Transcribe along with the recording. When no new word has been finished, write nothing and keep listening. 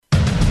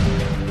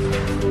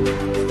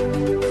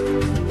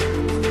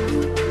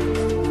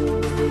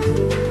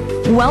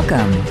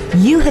Welcome.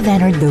 You have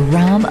entered the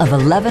realm of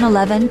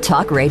 1111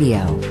 Talk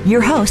Radio.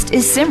 Your host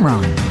is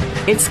Simran.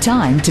 It's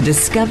time to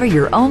discover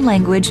your own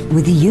language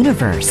with the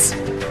universe.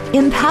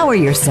 Empower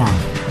yourself,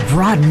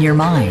 broaden your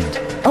mind,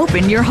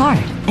 open your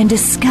heart, and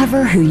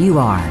discover who you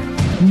are.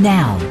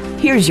 Now,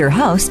 here's your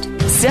host,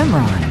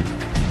 Simran.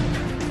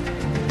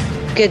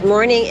 Good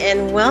morning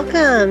and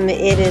welcome.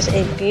 It is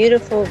a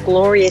beautiful,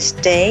 glorious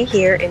day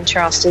here in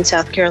Charleston,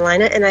 South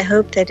Carolina, and I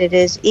hope that it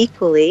is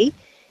equally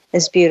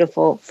as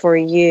beautiful for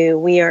you.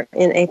 We are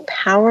in a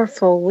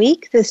powerful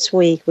week this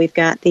week. We've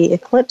got the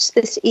eclipse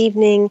this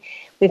evening.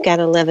 We've got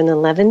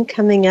 11/11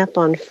 coming up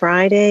on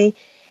Friday,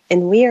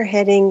 and we are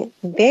heading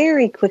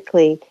very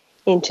quickly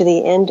into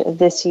the end of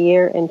this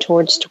year and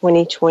towards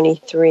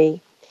 2023.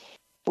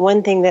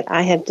 One thing that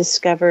I have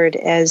discovered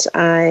as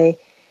I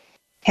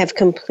have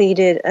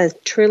completed a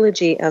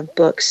trilogy of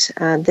books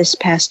this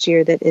past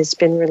year that has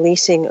been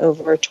releasing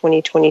over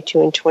 2022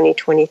 and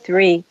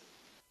 2023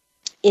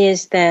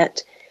 is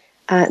that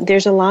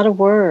there's a lot of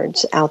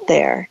words out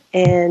there.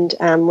 And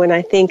when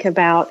I think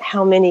about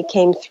how many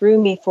came through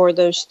me for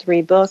those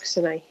 3 books,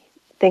 and I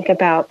think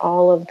about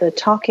all of the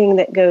talking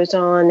that goes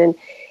on and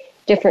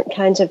different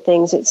kinds of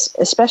things, it's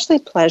especially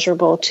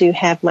pleasurable to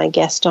have my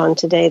guest on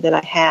today that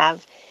I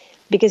have.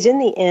 Because in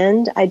the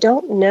end, I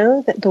don't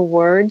know that the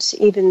words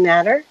even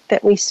matter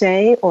that we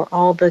say, or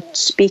all the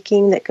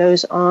speaking that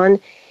goes on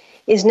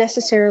is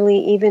necessarily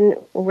even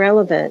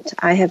relevant.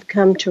 I have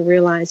come to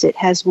realize it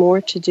has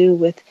more to do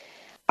with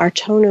our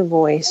tone of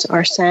voice,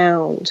 our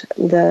sound,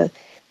 the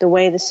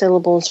way the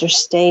syllables are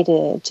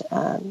stated,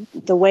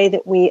 the way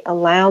that we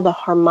allow the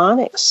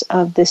harmonics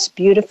of this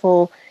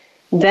beautiful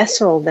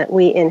vessel that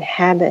we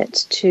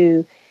inhabit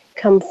to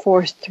come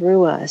forth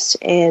through us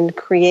and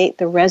create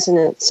the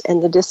resonance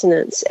and the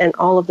dissonance and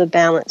all of the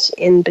balance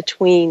in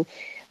between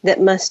that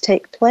must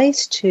take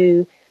place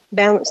to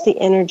balance the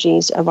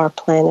energies of our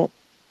planet.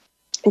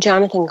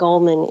 Jonathan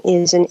Goldman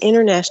is an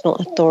international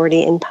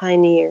authority and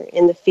pioneer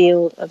in the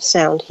field of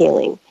sound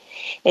healing,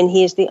 and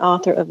he is the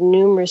author of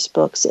numerous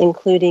books,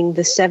 including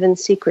The 7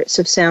 Secrets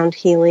of Sound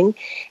Healing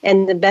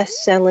and the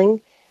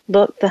best-selling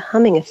book, The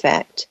Humming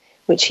Effect,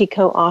 which he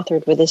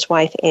co-authored with his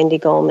wife, Andy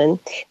Goldman.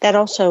 That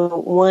also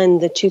won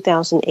the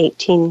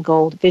 2018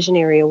 Gold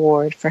Visionary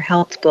Award for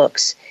Health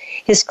Books.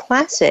 His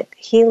classic,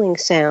 Healing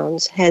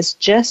Sounds, has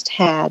just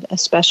had a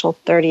special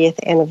 30th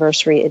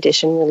anniversary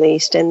edition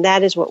released, and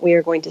that is what we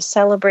are going to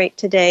celebrate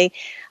today,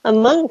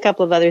 among a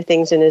couple of other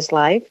things in his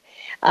life.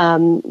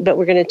 But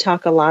we're going to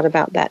talk a lot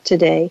about that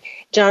today.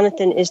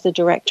 Jonathan is the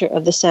director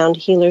of the Sound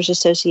Healers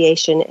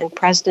Association and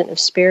president of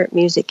Spirit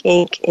Music,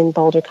 Inc. in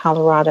Boulder,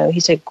 Colorado.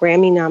 He's a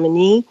Grammy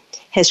nominee,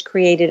 has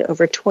created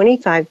over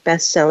 25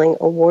 best-selling,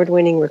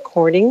 award-winning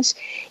recordings,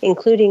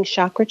 including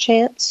Chakra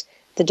Chants,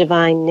 The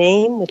Divine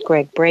Name with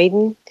Greg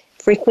Braden,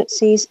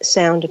 Frequencies,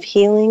 Sound of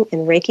Healing,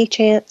 and Reiki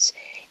Chants,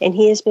 and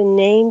he has been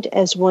named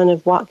as one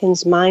of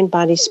Watkins Mind,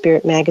 Body,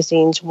 Spirit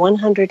magazine's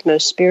 100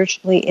 most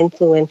spiritually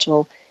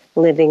influential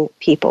living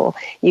people.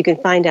 You can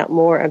find out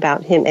more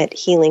about him at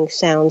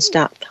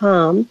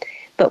healingsounds.com.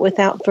 But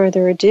without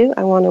further ado,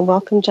 I want to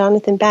welcome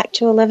Jonathan back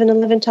to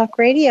 1111 Talk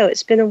Radio.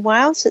 It's been a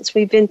while since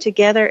we've been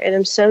together, and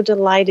I'm so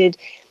delighted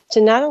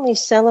to not only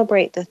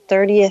celebrate the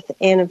 30th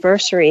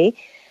anniversary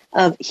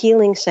of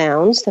Healing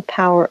Sounds, the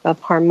power of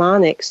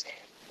harmonics,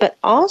 but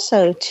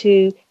also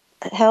to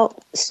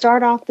help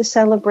start off the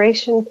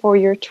celebration for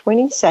your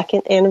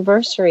 22nd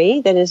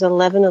anniversary, that is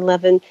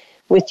 11/11,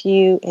 with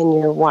you and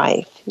your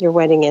wife, your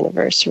wedding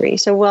anniversary.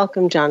 So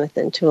welcome,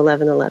 Jonathan, to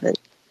 11/11.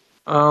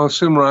 Oh,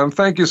 Simran,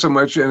 thank you so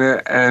much.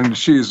 And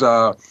she's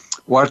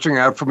watching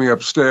out for me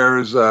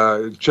upstairs,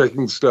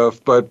 checking stuff.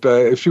 But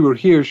if she were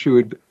here, she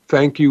would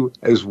thank you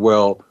as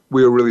well.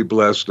 We are really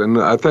blessed. And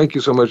thank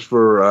you so much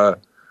for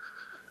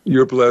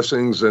your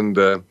blessings, and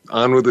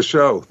on with the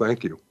show.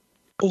 Thank you.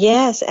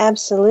 Yes,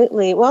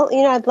 absolutely. Well,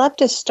 I'd love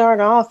to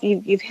start off.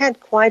 You've had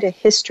quite a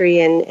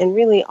history and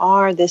really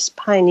are this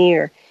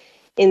pioneer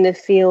in the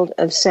field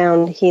of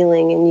sound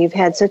healing, and you've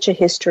had such a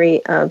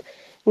history of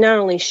not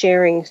only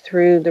sharing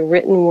through the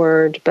written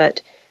word,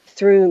 but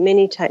through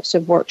many types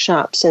of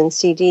workshops and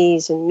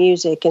CDs and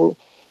music and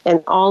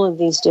all of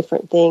these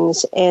different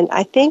things. And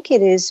I think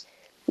it is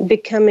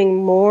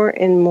becoming more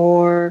and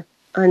more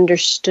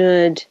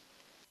understood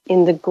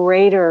in the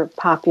greater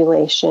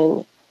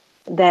population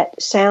that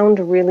sound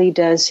really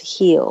does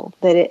heal,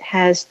 that it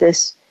has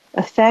this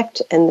effect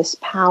and this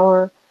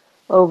power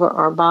over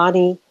our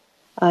body,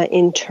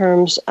 in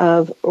terms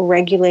of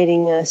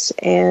regulating us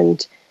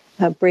and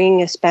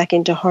bringing us back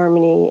into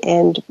harmony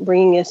and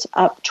bringing us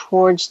up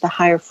towards the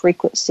higher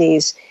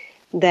frequencies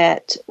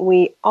that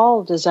we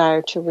all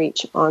desire to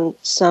reach on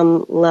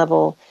some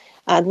level.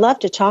 I'd love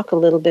to talk a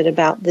little bit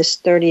about this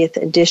 30th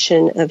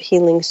edition of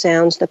Healing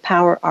Sounds, the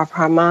power of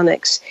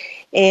harmonics.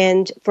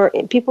 And for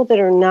people that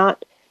are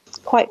not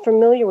quite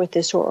familiar with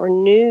this or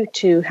new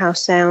to how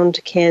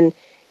sound can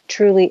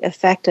truly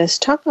affect us,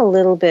 talk a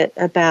little bit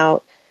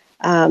about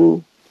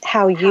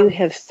how you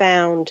have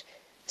found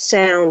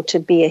sound to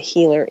be a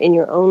healer in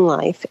your own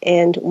life,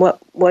 and what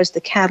was the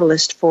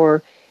catalyst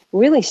for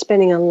really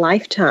spending a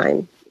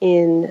lifetime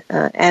in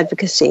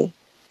advocacy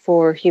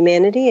for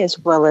humanity as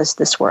well as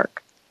this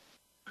work.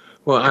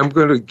 Well, I'm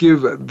going to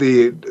give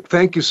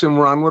thank you,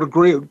 Simran. What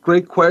a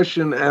great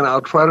question, and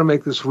I'll try to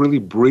make this really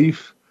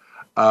brief.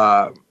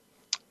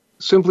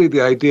 Simply,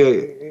 the idea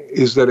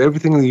is that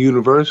everything in the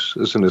universe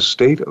is in a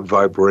state of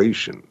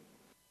vibration.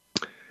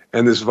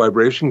 And this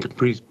vibration can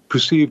be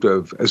perceived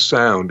of as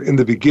sound. In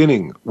the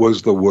beginning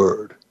was the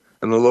Word,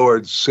 and the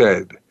Lord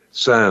said,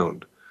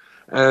 sound.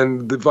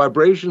 And the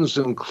vibrations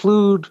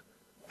include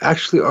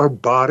actually our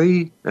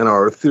body and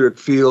our etheric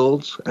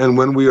fields. And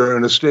when we are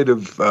in a state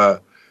of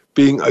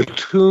being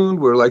attuned,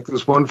 we're like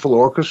this wonderful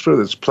orchestra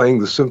that's playing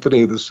the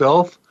symphony of the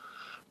self.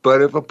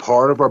 But if a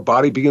part of our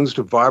body begins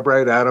to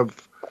vibrate out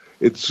of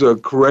its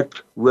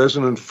correct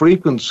resonant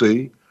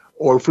frequency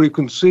or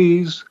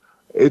frequencies,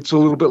 it's a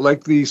little bit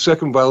like the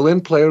second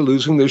violin player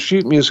losing their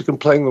sheet music and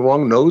playing the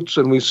wrong notes,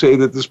 and we say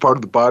that this part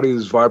of the body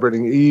is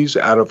vibrating ease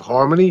out of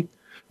harmony,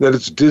 that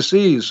it's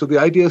dis-ease. So the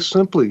idea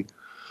simply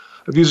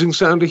of using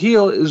sound to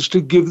heal is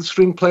to give the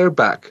string player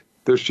back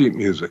their sheet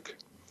music.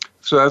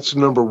 So that's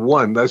number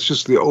one. That's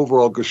just the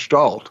overall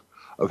gestalt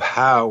of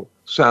how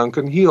sound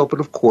can heal. But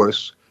of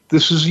course,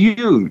 this is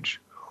huge.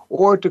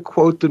 Or to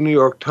quote the New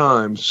York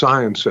Times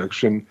science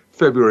section,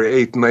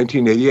 February 8th,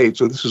 1988,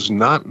 so this is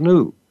not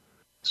new.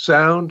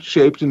 Sound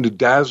shaped into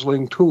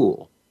dazzling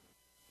tool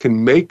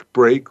can make,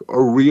 break,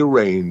 or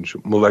rearrange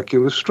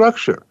molecular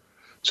structure.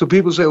 So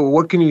people say, well,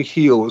 what can you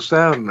heal with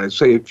sound? And I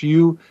say, if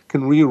you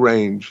can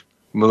rearrange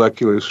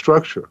molecular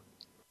structure,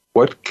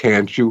 what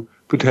can't you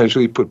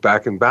potentially put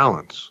back in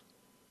balance?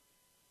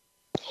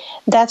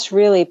 That's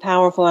really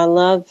powerful. I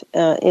love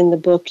in the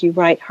book you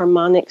write,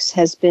 harmonics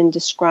has been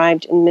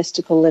described in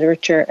mystical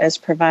literature as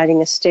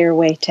providing a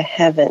stairway to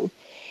heaven.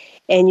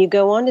 And you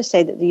go on to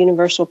say that the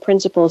universal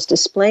principles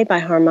displayed by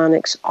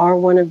harmonics are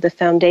one of the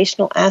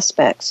foundational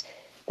aspects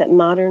that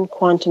modern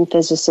quantum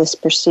physicists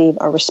perceive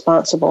are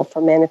responsible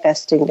for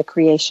manifesting the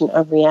creation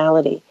of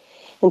reality.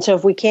 And so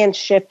if we can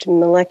shift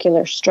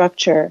molecular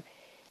structure,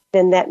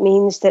 then that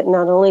means that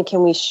not only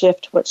can we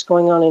shift what's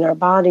going on in our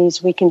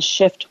bodies, we can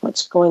shift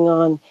what's going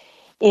on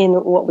in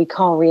what we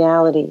call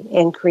reality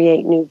and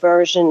create new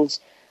versions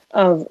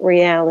of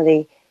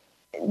reality.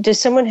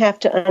 Does someone have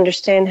to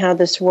understand how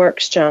this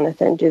works,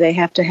 Jonathan? Do they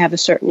have to have a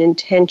certain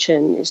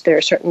intention? Is there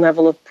a certain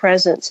level of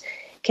presence?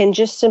 Can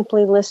just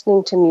simply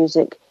listening to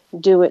music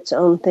do its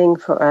own thing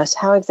for us?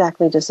 How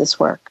exactly does this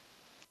work?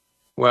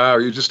 Wow,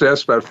 you just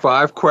asked about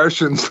 5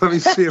 questions. Let me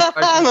see if I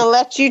can... I'm going to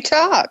let you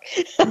talk.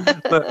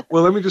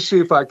 Well, let me just see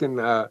if I can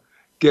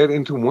get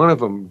into one of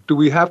them. Do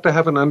we have to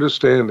have an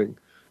understanding?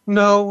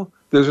 No,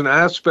 there's an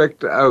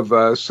aspect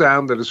of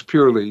sound that is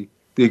purely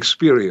the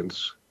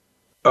experience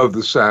of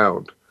the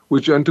sound,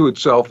 which unto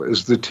itself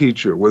is the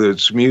teacher, whether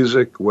it's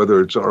music,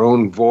 whether it's our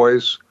own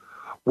voice,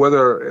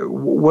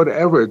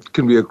 whatever. It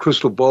can be a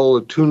crystal bowl,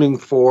 a tuning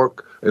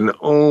fork, an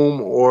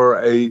ohm,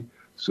 or a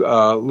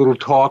little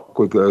talk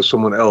with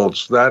someone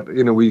else. That,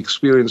 we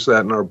experience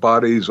that in our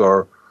bodies,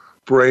 our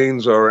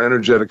brains, our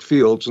energetic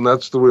fields, and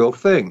that's the real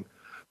thing.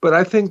 But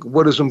I think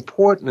what is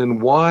important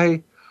and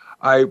why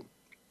I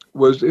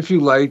was, if you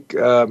like,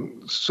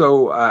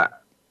 so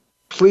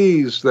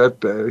pleased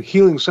that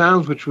Healing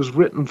Sounds, which was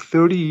written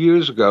 30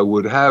 years ago,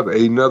 would have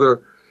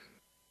another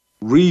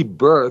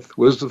rebirth,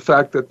 was the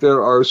fact that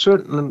there are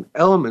certain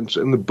elements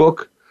in the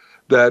book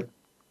that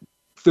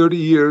 30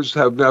 years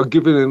have now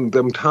given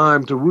them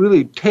time to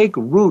really take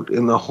root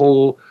in the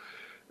whole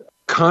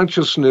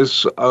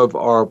consciousness of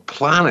our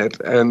planet.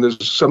 And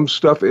there's some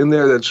stuff in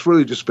there that's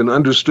really just been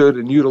understood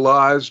and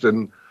utilized,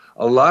 and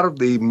a lot of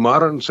the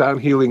modern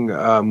sound healing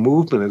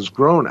movement has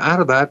grown out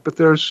of that, but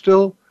there are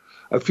still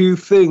a few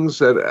things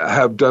that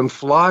have done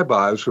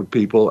flybys for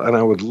people, and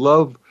I would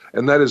love,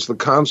 and that is the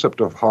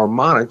concept of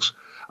harmonics,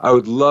 I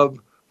would love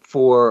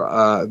for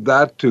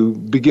that to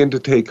begin to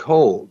take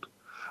hold.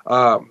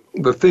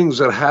 The things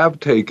that have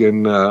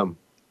taken,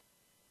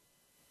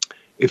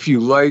 if you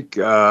like,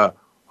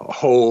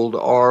 hold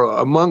are,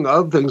 among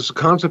other things, the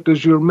concept,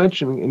 as you were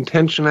mentioning,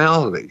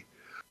 intentionality,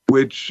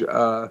 which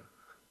I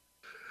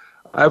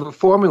have a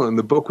formula in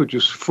the book, which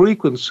is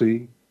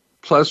frequency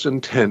plus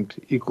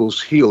intent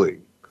equals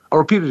healing. I'll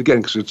repeat it again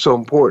because it's so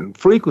important.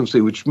 Frequency,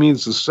 which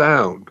means the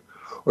sound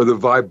or the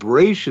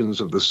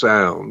vibrations of the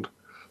sound,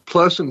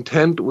 plus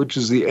intent, which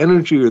is the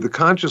energy or the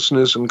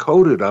consciousness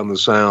encoded on the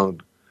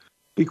sound,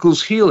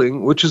 equals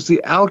healing, which is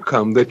the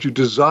outcome that you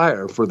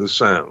desire for the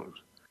sound.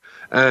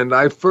 And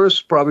I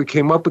first probably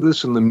came up with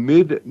this in the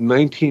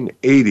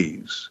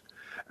mid-1980s.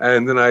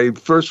 And then I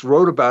first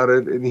wrote about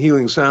it in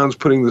Healing Sounds,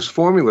 putting this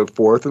formula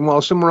forth. And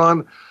while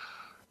Simran,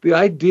 the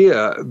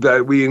idea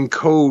that we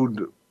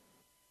encode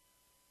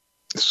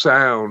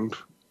sound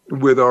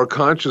with our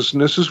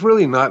consciousness is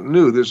really not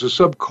new. There's a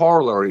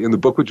subcorollary in the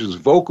book, which is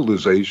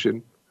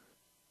vocalization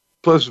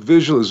plus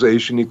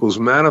visualization equals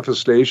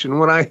manifestation.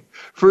 When I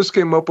first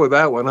came up with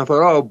that one, I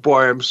thought, oh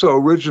boy, I'm so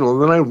original.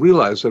 And then I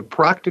realized that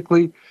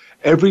practically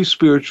every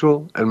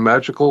spiritual and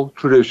magical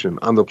tradition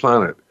on the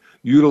planet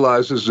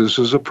utilizes this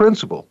as a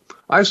principle.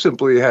 I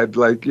simply had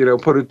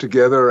put it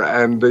together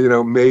and,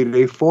 made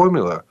a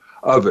formula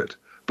of it.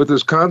 But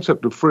this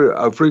concept of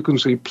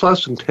frequency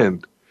plus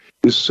intent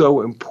is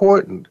so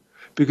important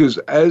because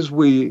as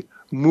we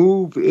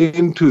move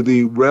into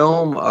the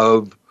realm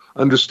of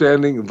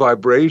understanding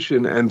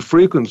vibration and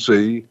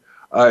frequency,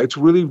 it's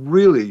really,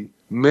 really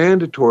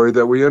mandatory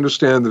that we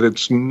understand that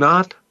it's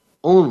not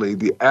only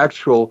the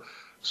actual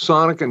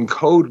sonic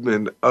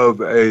encodement of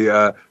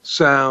a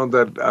sound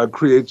that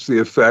creates the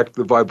effect,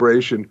 the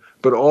vibration,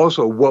 but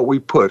also what we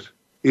put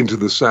into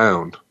the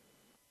sound.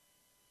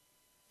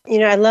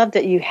 I love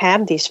that you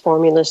have these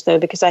formulas, though,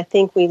 because I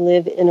think we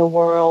live in a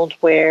world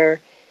where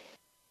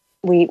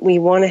we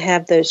want to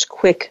have those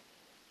quick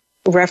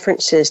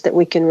references that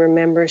we can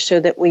remember so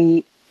that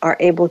we are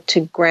able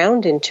to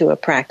ground into a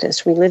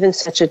practice. We live in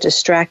such a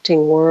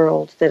distracting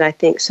world that I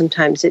think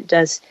sometimes it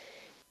does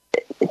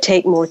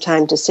take more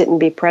time to sit and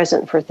be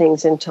present for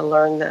things and to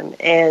learn them.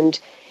 And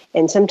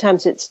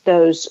sometimes it's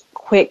those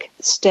quick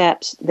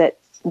steps that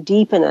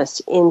deepen us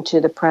into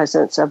the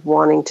presence of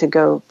wanting to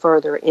go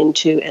further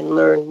into and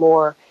learn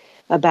more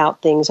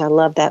about things. I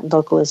love that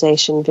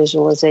vocalization,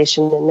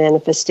 visualization, and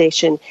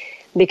manifestation,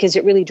 because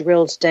it really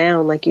drills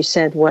down, like you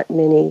said, what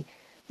many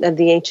of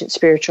the ancient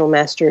spiritual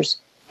masters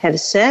have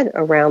said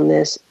around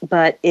this,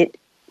 but it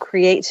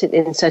creates it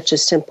in such a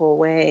simple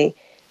way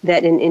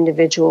that an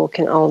individual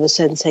can all of a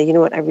sudden say, you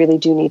know what, I really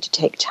do need to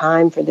take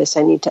time for this.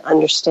 I need to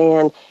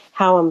understand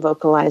how I'm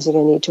vocalizing.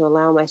 I need to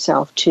allow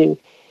myself to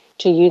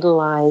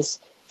utilize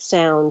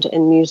sound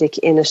and music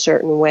in a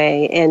certain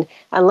way. And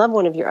I love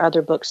one of your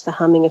other books, The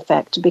Humming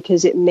Effect,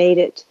 because it made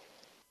it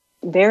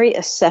very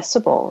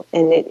accessible,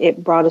 and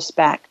it brought us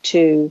back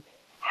to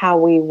how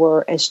we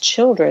were as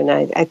children.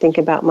 I think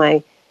about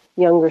my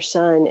younger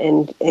son,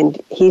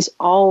 and he's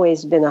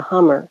always been a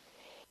hummer.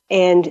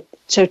 And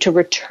so to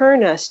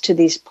return us to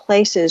these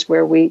places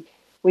where we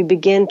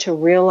begin to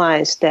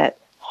realize that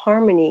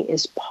harmony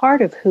is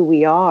part of who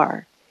we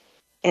are,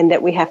 and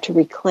that we have to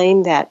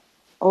reclaim that,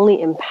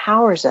 only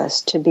empowers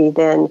us to be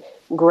then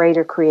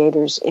greater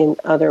creators in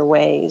other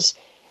ways.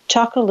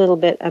 Talk a little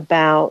bit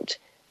about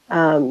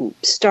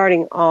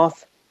starting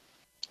off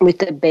with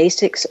the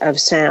basics of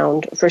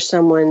sound for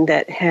someone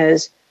that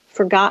has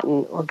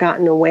forgotten or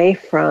gotten away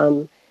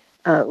from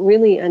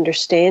really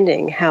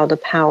understanding how the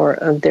power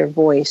of their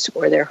voice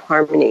or their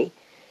harmony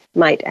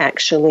might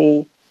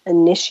actually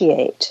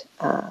initiate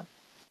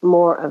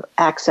more of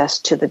access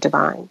to the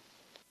divine.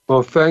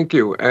 Well, thank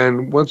you.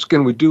 And once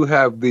again, we do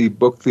have the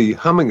book, The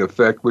Humming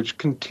Effect, which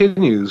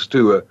continues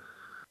to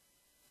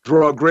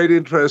draw great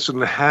interest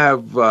and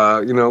have,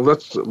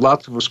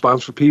 lots of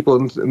response for people.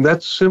 And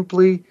that's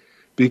simply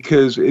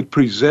because it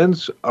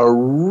presents a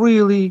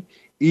really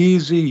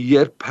easy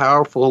yet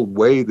powerful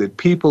way that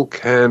people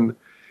can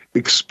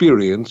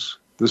experience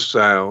the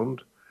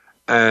sound.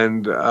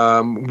 And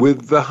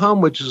with the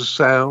hum, which is a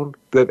sound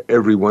that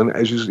everyone,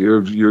 as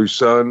your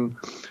son,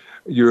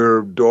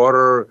 your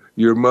daughter,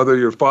 your mother,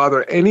 your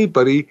father,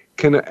 anybody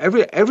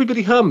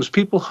everybody hums.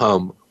 People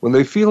hum when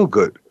they feel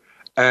good.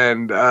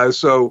 And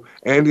so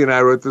Andy and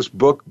I wrote this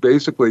book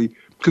basically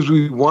because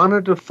we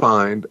wanted to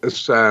find a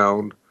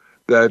sound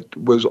that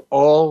was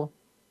all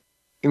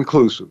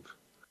inclusive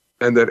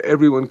and that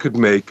everyone could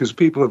make, because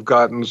people have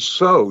gotten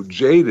so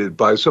jaded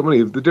by so many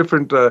of the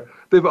different,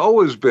 they've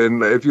always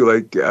been, if you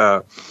like,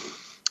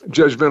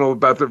 judgmental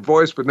about their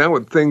voice, but now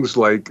with things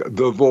like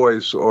The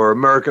Voice or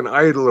American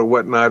Idol or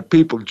whatnot,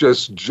 people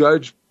just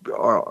judge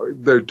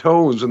their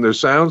tones and their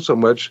sound so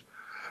much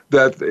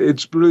that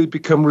it's really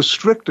become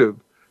restrictive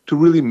to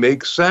really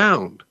make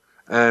sound.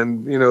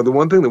 And, the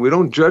one thing that we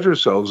don't judge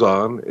ourselves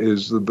on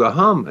is the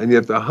hum, and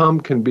yet the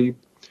hum can be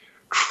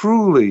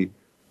truly,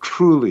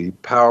 truly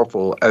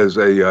powerful as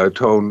a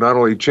tone, not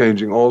only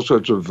changing all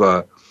sorts of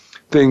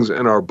things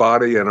in our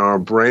body and our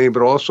brain,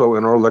 but also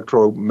in our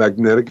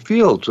electromagnetic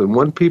fields. And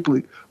once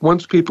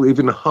people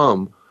even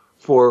hum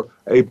for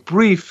a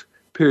brief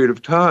period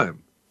of time,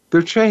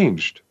 they're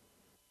changed.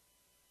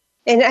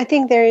 And I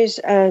think there is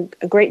a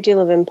great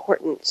deal of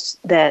importance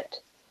that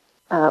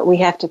we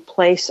have to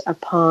place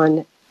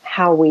upon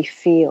how we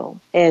feel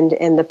and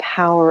the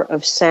power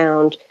of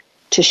sound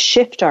to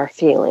shift our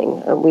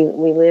feeling.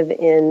 We live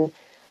in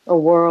a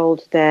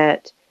world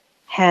that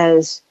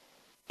has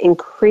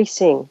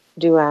increasing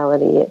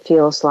duality, it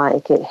feels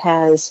like. It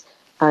has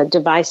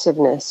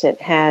divisiveness. It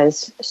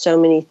has so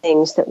many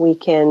things that we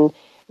can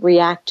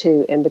react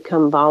to and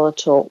become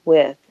volatile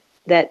with.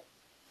 That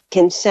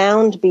can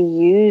sound be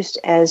used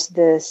as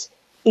this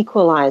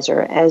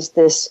equalizer, as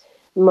this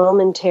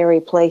momentary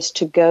place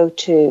to go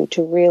to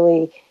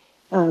really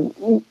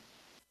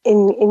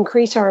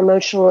increase our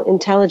emotional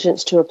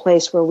intelligence to a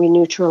place where we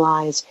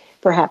neutralize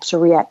perhaps a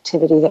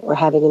reactivity that we're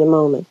having in a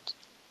moment.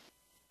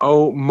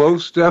 Oh,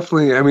 most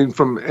definitely. I mean,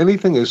 from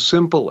anything as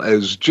simple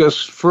as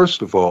just,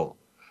 first of all,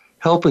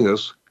 helping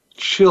us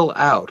chill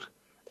out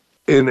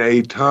in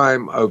a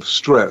time of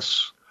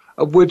stress,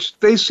 of which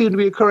they seem to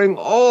be occurring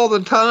all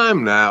the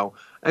time now.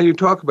 And you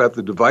talk about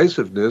the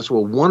divisiveness.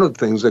 Well, one of the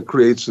things that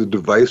creates the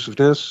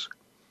divisiveness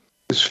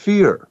is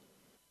fear.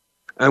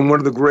 And one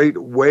of the great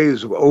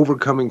ways of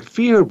overcoming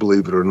fear,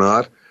 believe it or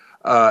not,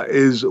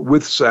 is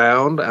with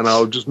sound. And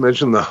I'll just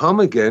mention the hum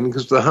again,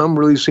 because the hum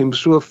really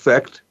seems to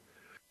affect,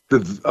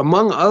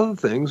 among other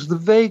things, the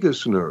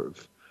vagus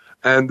nerve.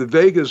 And the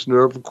vagus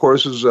nerve, of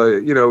course, is,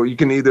 you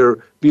can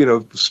either be in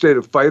a state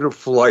of fight or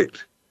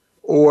flight,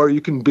 or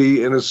you can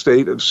be in a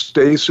state of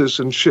stasis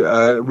and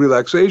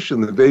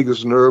relaxation. The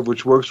vagus nerve,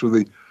 which works with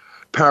the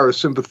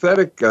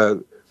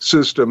parasympathetic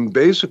system,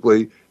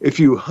 basically, if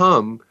you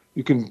hum,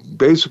 you can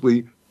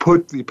basically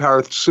put the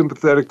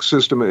parasympathetic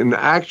system in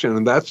action,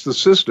 and that's the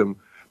system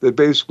that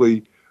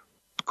basically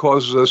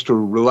causes us to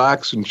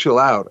relax and chill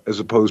out as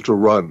opposed to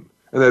run.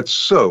 And that's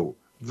so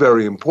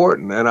very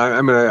important. And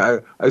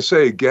I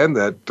say again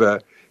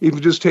that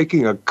even just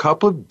taking a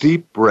couple of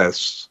deep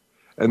breaths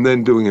and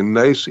then doing a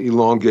nice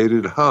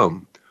elongated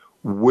hum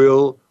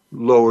will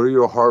lower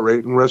your heart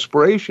rate and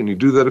respiration. You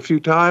do that a few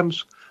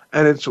times,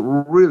 and it's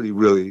really,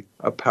 really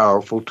a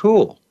powerful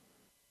tool.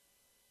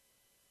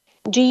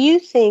 Do you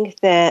think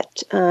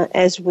that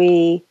as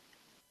we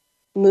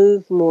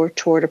move more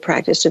toward a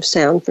practice of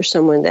sound for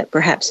someone that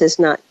perhaps has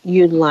not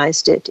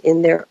utilized it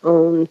in their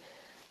own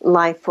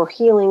life for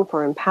healing,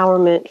 for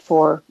empowerment,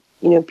 for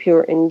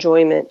pure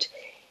enjoyment,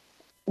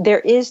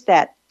 there is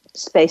that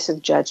space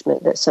of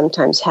judgment that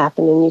sometimes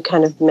happen, and you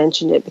kind of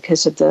mentioned it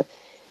because of the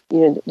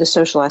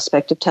social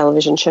aspect of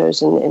television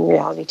shows and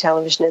reality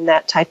television and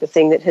that type of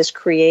thing that has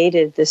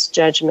created this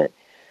judgment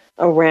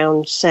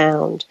around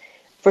sound.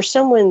 For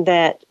someone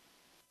that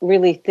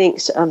really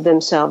thinks of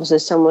themselves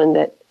as someone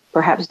that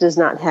perhaps does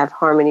not have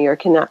harmony or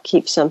cannot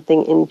keep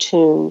something in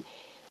tune,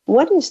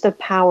 what is the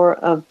power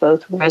of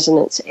both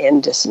resonance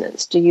and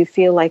dissonance? Do you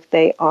feel like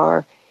they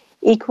are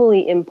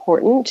equally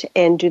important,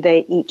 and do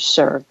they each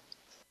serve?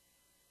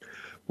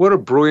 What a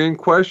brilliant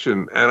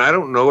question. And I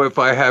don't know if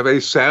I have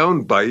a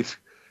sound bite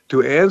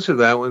to answer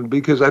that one,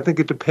 because I think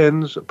it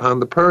depends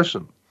upon the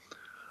person.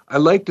 I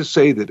like to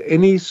say that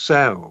any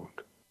sound,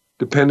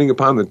 depending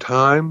upon the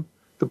time,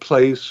 the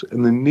place,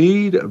 and the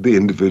need of the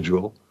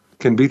individual,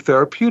 can be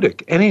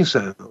therapeutic, any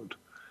sound.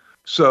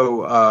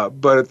 So,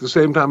 but at the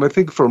same time, I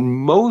think for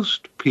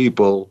most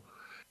people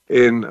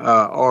in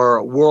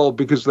our world,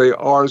 because they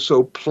are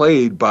so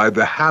plagued by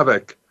the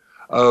havoc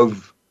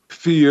of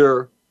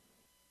fear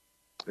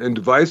and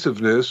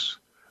divisiveness,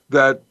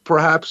 that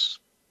perhaps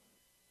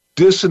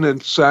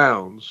dissonant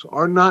sounds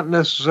are not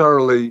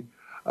necessarily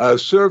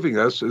serving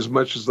us as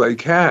much as they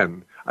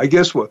can. I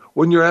guess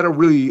when you're at a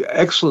really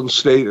excellent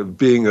state of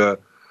being a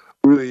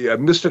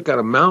mystic on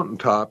a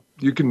mountaintop,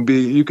 you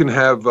can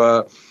have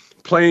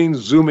planes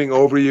zooming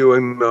over you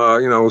and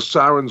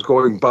sirens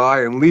going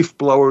by and leaf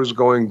blowers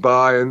going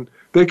by, and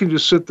they can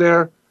just sit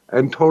there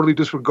and totally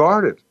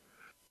disregard it.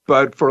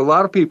 But for a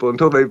lot of people,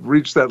 until they've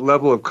reached that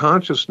level of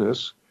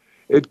consciousness,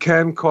 it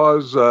can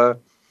cause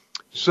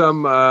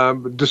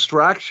some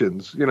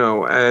distractions,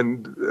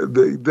 and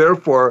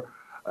therefore,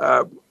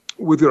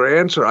 with your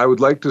answer, I would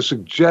like to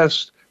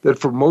suggest that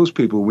for most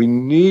people, we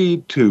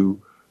need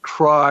to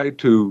try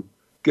to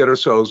get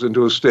ourselves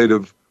into a state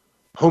of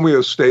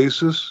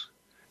homeostasis,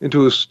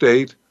 into a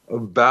state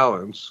of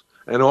balance,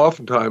 and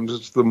oftentimes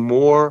it's the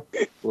more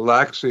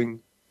relaxing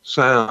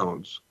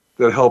sounds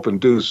that help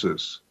induce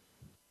this.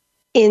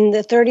 In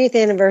the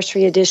 30th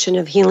anniversary edition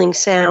of Healing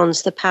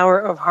Sounds, The Power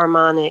of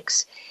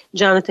Harmonics,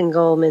 Jonathan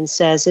Goldman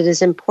says it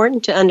is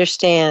important to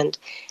understand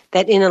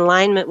that in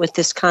alignment with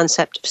this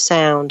concept of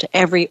sound,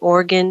 every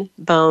organ,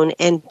 bone,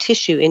 and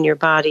tissue in your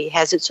body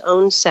has its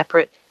own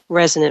separate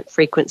resonant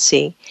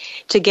frequency.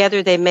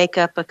 Together they make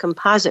up a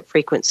composite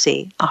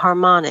frequency, a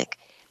harmonic,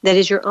 that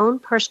is your own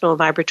personal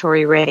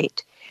vibratory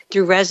rate.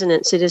 Through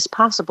resonance, it is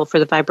possible for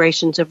the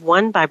vibrations of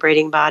one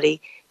vibrating body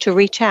to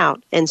reach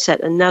out and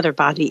set another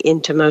body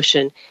into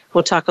motion.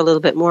 We'll talk a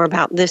little bit more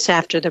about this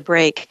after the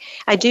break.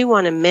 I do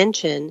want to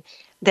mention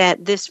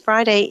that this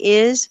Friday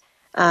is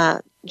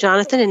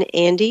Jonathan and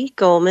Andy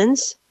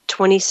Goldman's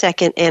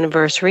 22nd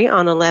anniversary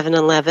on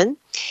 11/11.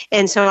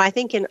 And so I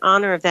think in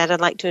honor of that,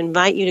 I'd like to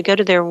invite you to go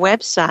to their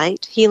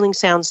website,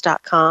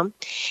 healingsounds.com,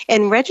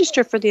 and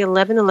register for the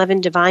 11/11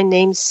 Divine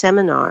Name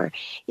Seminar.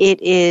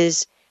 It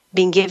is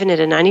being given at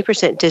a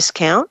 90%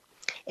 discount,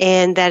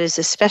 and that is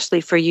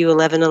especially for you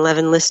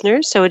 11/11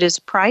 listeners. So it is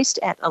priced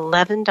at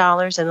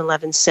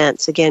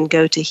 $11.11. Again,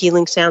 go to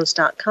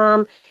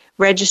healingsounds.com,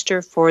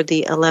 register for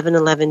the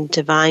 11/11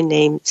 Divine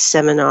Name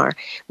Seminar.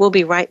 We'll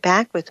be right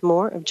back with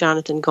more of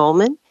Jonathan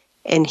Goldman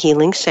and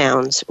Healing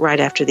Sounds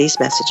right after these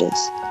messages.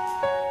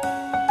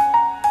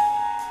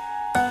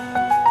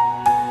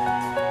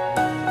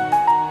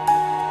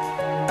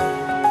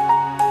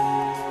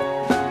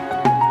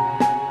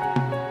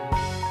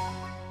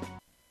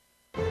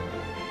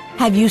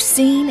 Have you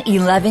seen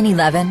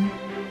 1111?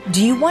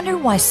 Do you wonder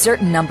why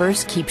certain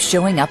numbers keep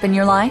showing up in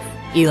your life?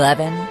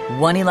 11,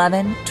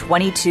 111,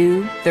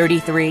 22,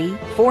 33,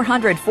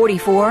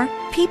 444.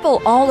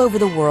 People all over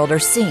the world are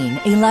seeing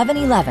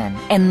 1111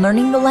 and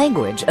learning the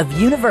language of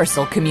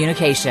universal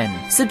communication.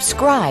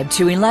 Subscribe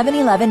to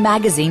 1111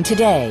 Magazine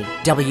today.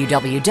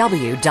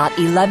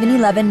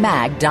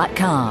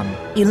 www.1111mag.com.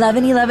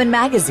 1111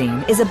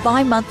 Magazine is a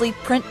bi-monthly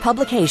print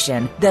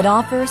publication that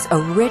offers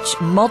a rich,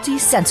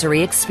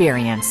 multi-sensory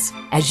experience.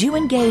 As you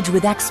engage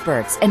with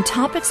experts and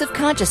topics of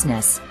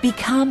consciousness,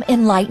 become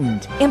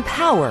enlightened,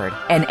 empowered,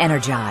 and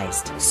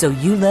energized, so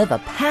you live a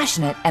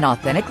passionate and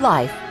authentic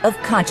life of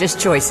conscious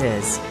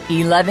choices.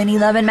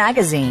 1111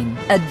 Magazine,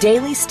 a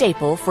daily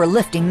staple for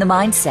lifting the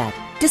mindset,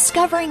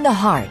 discovering the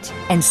heart,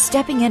 and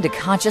stepping into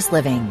conscious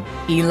living.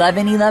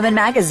 1111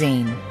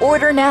 Magazine.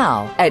 Order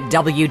now at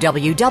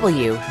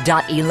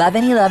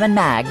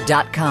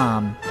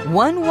www.1111mag.com.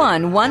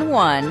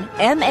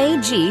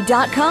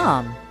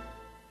 1111mag.com.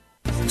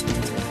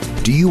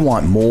 Do you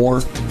want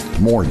more?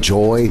 More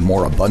joy,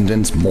 more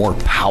abundance, more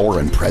power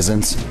and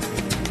presence?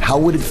 How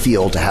would it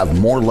feel to have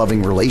more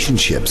loving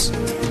relationships?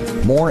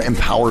 More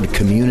empowered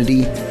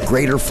community,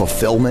 greater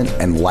fulfillment,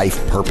 and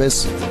life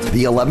purpose?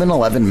 The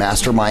 1111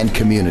 Mastermind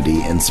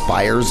community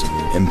inspires,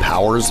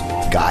 empowers,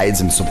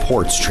 guides, and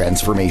supports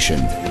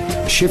transformation.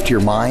 Shift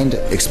your mind,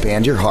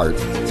 expand your heart,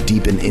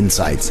 deepen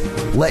insights,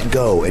 let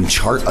go and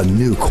chart a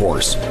new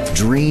course,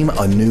 dream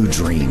a new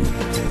dream.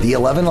 The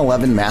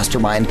 1111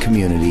 Mastermind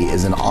community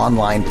is an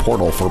online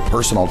portal for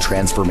personal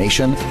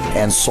transformation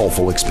and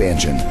soulful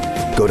expansion.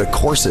 Go to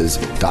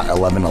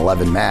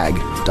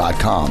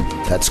courses.1111mag.com.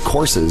 That's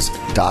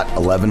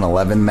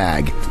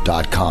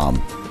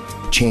courses.1111mag.com.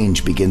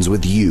 Change begins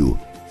with you.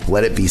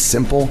 Let it be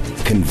simple,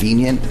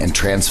 convenient, and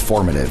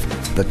transformative.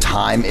 The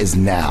time is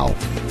now.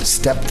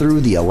 Step through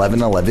the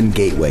 1111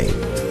 gateway.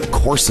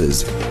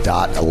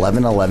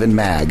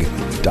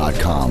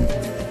 Courses.1111mag.com.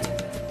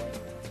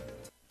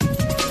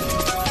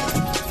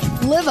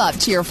 Live up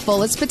to your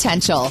fullest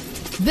potential.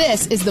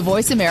 This is the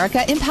Voice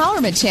America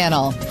Empowerment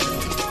Channel.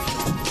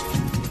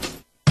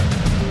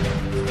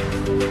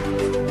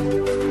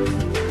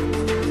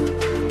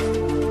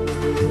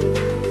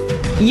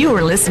 You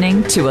are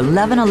listening to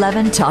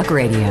 1111 Talk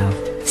Radio.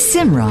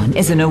 Simran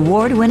is an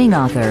award-winning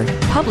author,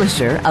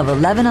 publisher of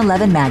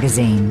 1111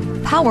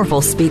 Magazine,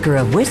 powerful speaker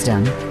of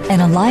wisdom, and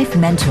a life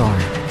mentor.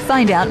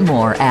 Find out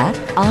more at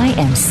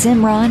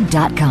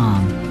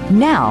IamSimran.com.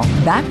 Now,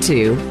 back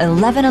to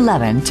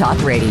 1111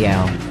 Talk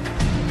Radio.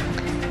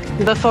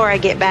 Before I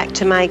get back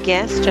to my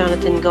guest,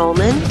 Jonathan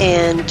Goldman,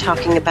 and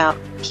talking about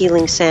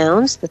Healing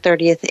Sounds, the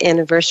 30th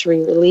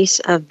anniversary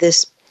release of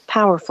this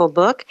powerful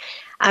book,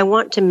 I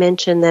want to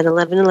mention that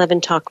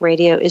 1111 Talk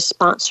Radio is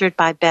sponsored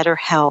by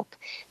BetterHelp.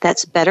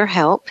 That's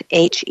BetterHelp,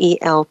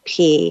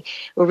 H-E-L-P.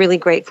 We're really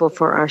grateful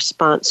for our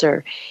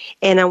sponsor.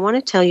 And I want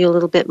to tell you a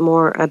little bit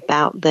more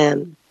about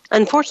them.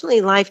 Unfortunately,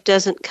 life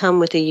doesn't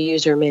come with a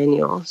user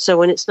manual. So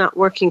when it's not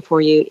working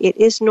for you, it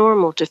is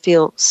normal to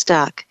feel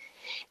stuck.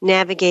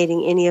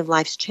 Navigating any of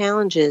life's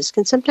challenges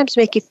can sometimes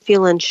make you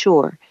feel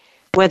unsure,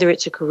 whether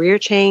it's a career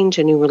change,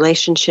 a new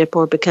relationship,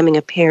 or becoming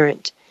a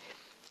parent.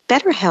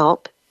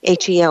 BetterHelp,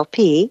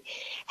 H-E-L-P,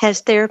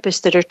 has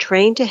therapists that are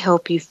trained to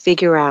help you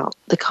figure out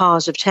the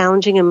cause of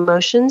challenging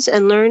emotions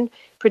and learn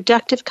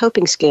productive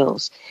coping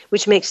skills,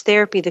 which makes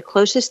therapy the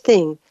closest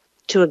thing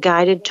to a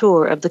guided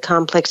tour of the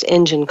complex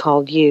engine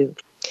called you.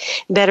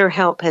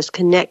 BetterHelp has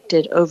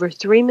connected over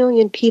 3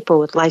 million people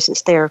with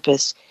licensed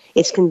therapists.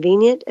 It's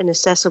convenient and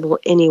accessible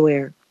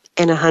anywhere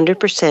and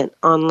 100%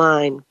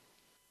 online.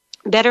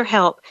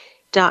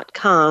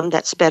 BetterHelp.com,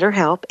 that's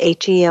BetterHelp,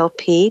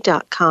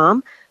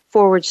 H-E-L-P.com,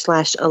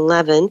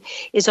 /11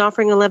 is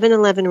offering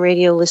 1111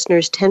 radio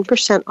listeners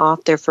 10%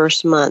 off their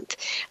first month.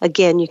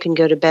 Again, you can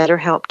go to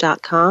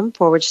betterhelp.com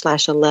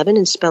 /11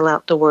 and spell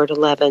out the word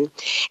 11.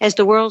 As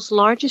the world's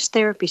largest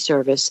therapy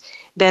service,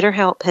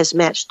 BetterHelp has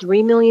matched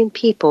 3 million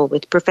people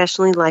with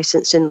professionally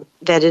licensed and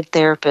vetted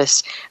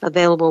therapists,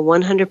 available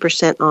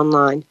 100%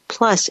 online.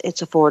 Plus,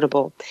 it's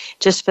affordable.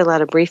 Just fill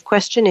out a brief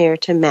questionnaire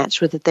to match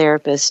with a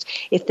therapist.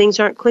 If things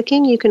aren't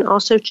clicking, you can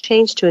also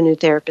change to a new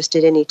therapist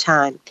at any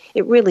time.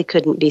 It really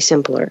couldn't be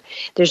simpler.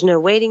 There's no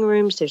waiting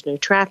rooms, there's no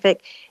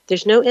traffic,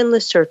 there's no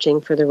endless searching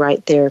for the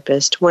right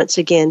therapist. Once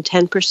again,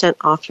 10%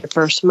 off your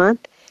first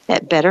month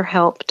at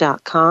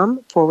betterhelp.com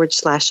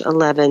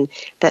 /11.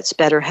 That's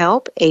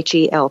BetterHelp,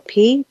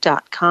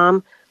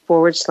 HELP.com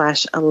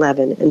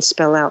 /11, and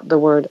spell out the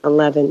word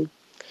 11.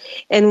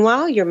 And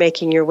while you're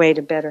making your way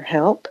to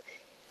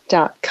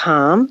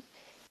betterhelp.com,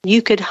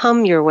 you could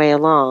hum your way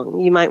along.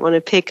 You might want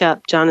to pick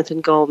up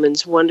Jonathan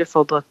Goldman's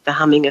wonderful book, The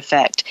Humming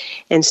Effect,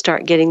 and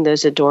start getting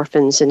those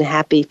endorphins and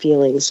happy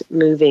feelings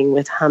moving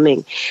with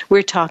humming.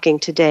 We're talking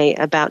today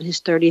about his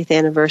 30th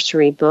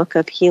anniversary book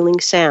of Healing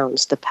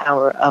Sounds, The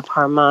Power of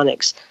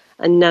Harmonics,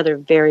 another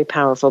very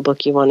powerful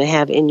book you want to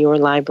have in your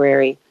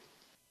library.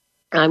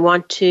 I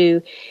want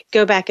to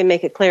go back and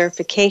make a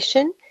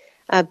clarification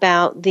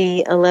about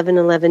the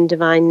 1111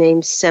 Divine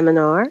Names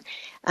Seminar.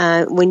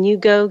 When you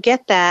go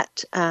get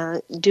that,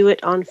 do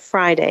it on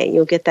Friday.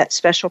 You'll get that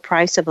special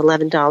price of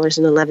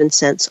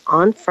 $11.11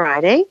 on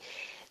Friday.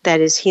 That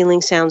is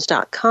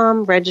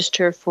healingsounds.com.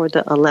 Register for the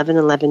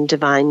 1111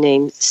 Divine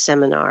Name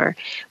Seminar.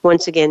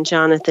 Once again,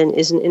 Jonathan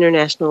is an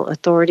international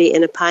authority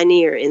and a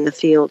pioneer in the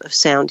field of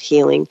sound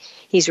healing.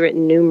 He's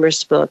written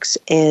numerous books,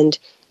 and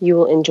you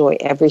will enjoy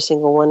every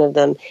single one of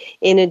them,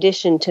 in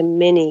addition to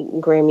many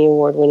Grammy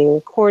Award-winning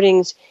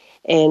recordings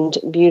and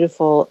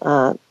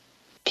beautiful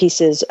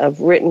pieces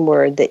of written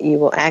word that you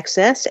will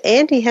access.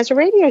 And he has a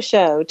radio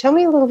show. Tell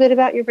me a little bit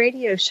about your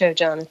radio show,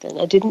 Jonathan.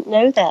 I didn't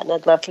know that, and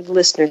I'd love for the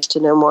listeners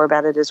to know more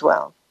about it as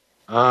well.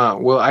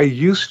 Well, I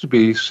used to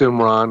be,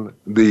 Simran,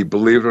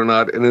 believe it or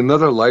not, in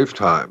another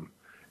lifetime,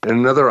 in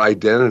another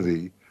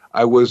identity,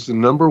 I was the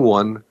number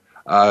one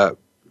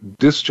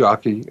disc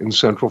jockey in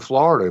Central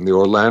Florida, in the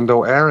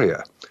Orlando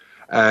area.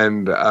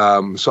 And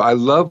so I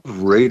love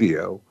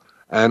radio.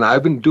 And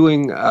I've been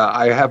doing,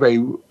 I have a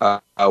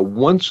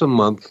once a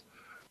month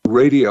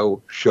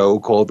radio show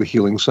called The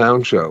Healing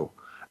Sound Show.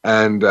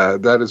 And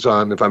that is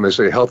on, if I may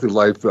say,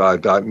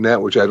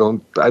 healthylife.net, which I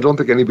don't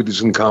think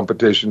anybody's in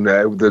competition.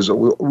 There's a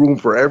room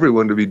for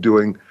everyone to be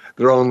doing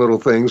their own little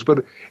things.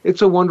 But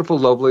it's a wonderful,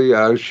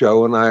 lovely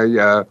show. And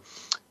I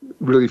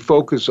really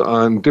focus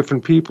on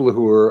different people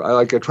who are,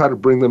 I try to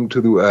bring them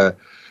to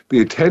the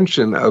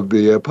attention of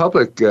the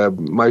public.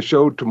 My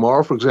show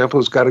tomorrow, for example,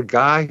 has got a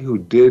guy who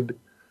did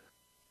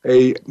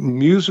a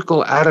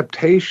musical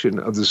adaptation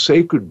of the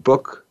sacred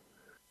book,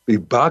 the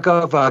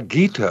Bhagavad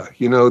Gita,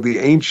 the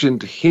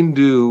ancient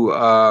Hindu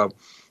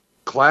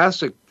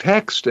classic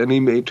text, and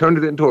he turned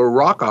it into a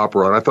rock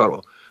opera. And I thought,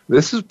 well,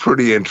 this is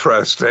pretty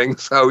interesting.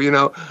 So,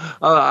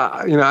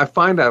 I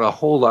find out a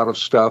whole lot of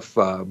stuff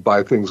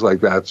by things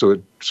like that. So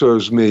it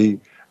serves me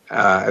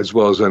as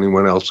well as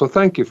anyone else. So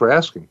thank you for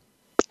asking.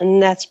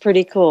 And that's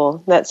pretty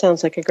cool. That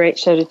sounds like a great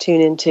show to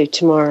tune into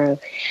tomorrow.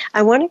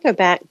 I want to go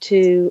back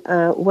to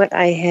what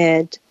I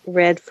had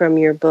read from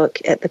your book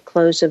at the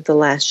close of the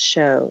last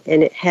show,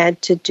 and it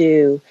had to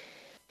do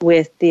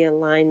with the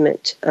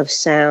alignment of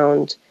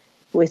sound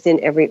within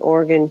every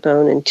organ,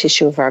 bone, and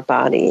tissue of our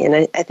body.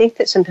 And I think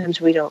that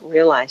sometimes we don't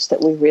realize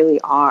that we really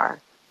are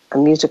a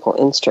musical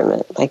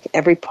instrument. Like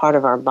every part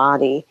of our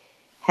body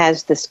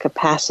has this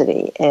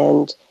capacity,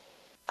 and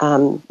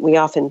we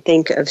often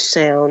think of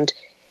sound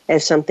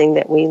as something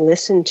that we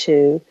listen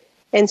to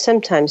and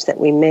sometimes that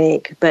we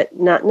make, but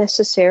not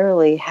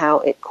necessarily how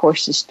it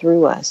courses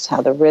through us,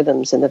 how the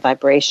rhythms and the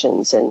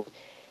vibrations and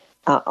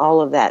all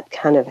of that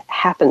kind of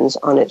happens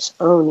on its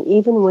own,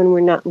 even when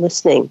we're not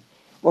listening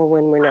or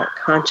when we're not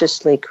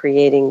consciously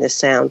creating the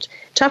sound.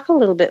 Talk a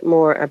little bit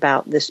more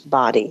about this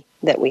body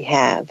that we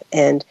have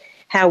and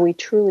how we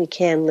truly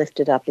can lift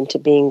it up into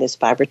being this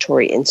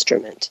vibratory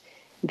instrument.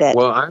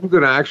 Well, I'm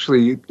going to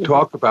actually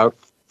talk about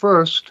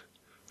first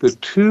the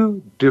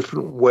two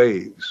different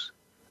ways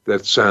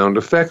that sound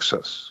affects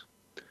us.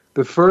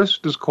 The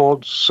first is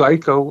called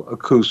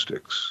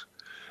psychoacoustics.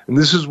 And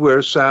this is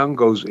where sound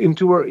goes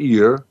into our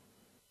ear,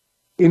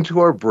 into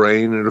our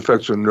brain, and it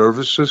affects our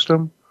nervous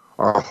system,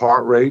 our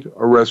heart rate,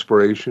 our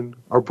respiration,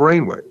 our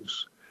brain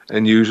waves.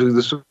 And usually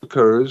this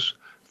occurs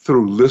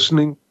through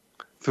listening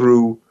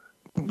to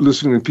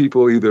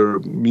people either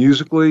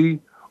musically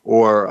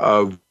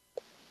or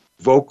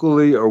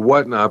vocally or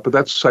whatnot, but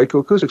that's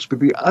psychoacoustics. But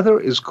the other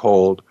is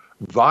called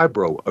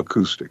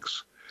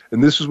vibroacoustics.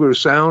 And this is where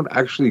sound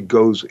actually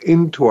goes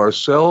into our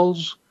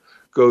cells,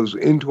 goes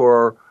into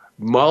our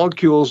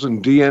molecules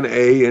and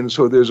DNA, and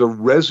so there's a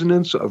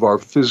resonance of our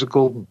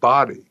physical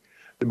body.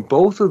 And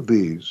both of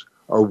these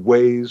are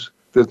ways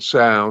that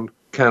sound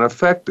can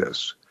affect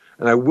us.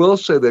 And I will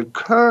say that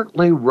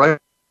currently,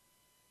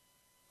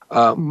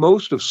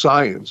 most of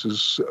science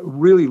is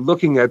really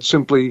looking at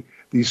simply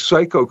these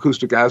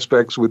psychoacoustic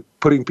aspects with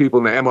putting people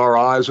in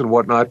MRIs and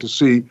whatnot to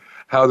see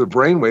how the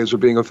brainwaves are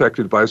being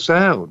affected by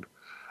sound.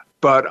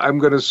 But I'm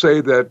going to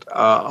say that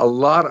a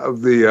lot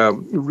of the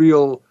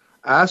real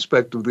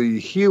aspect of the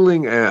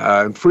healing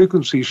and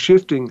frequency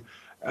shifting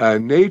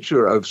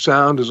nature of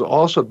sound is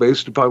also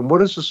based upon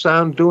what is the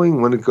sound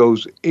doing when it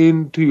goes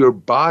into your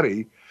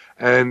body.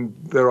 And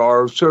there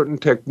are certain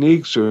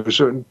techniques or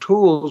certain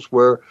tools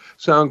where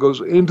sound goes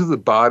into the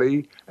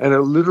body and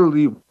it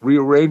literally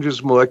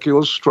rearranges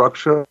molecular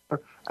structure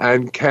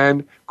and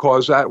can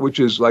cause that, which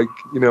is like,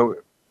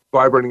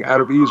 vibrating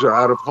out of ease or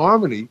out of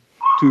harmony,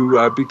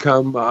 to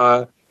become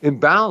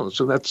imbalanced.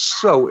 And that's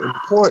so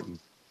important.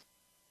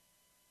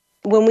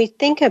 When we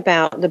think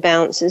about the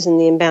balances and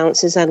the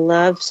imbalances, I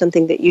love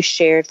something that you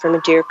shared from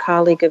a dear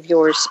colleague of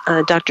yours,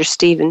 Dr.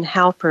 Stephen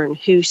Halpern,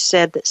 who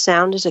said that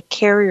sound is a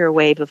carrier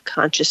wave of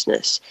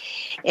consciousness.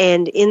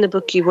 And in the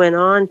book, you went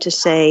on to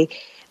say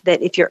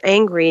that if you're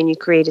angry and you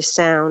create a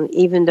sound,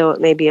 even though it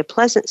may be a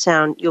pleasant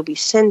sound, you'll be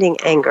sending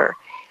anger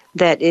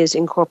that is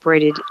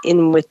incorporated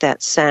in with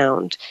that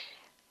sound.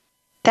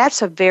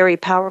 That's a very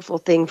powerful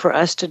thing for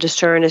us to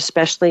discern,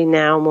 especially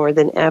now more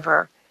than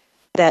ever,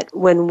 that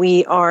when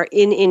we are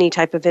in any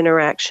type of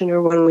interaction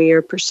or when we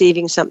are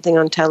perceiving something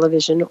on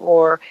television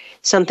or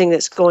something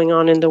that's going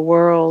on in the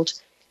world,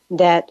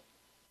 that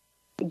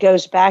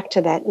goes back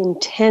to that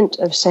intent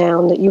of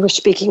sound that you were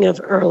speaking of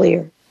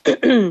earlier.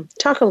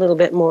 Talk a little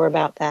bit more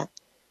about that.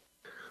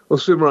 Well,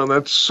 Simran,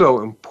 that's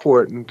so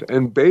important.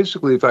 And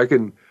basically, if I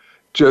can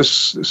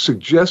just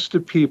suggest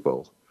to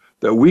people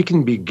that we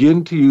can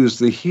begin to use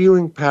the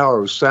healing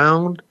power of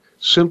sound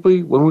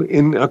simply when we're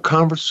in a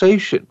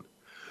conversation.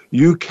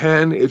 You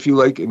can, if you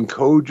like,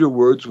 encode your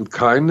words with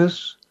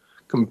kindness,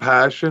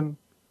 compassion,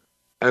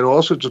 and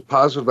all sorts of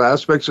positive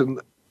aspects,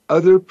 and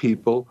other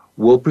people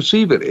will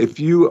perceive it. If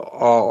you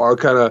are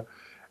kind of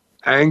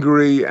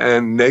angry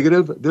and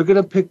negative, they're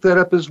going to pick that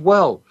up as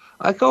well.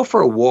 I go for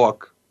a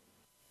walk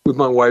with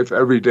my wife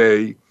every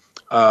day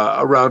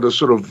around a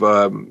sort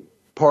of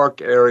park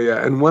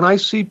area, and when I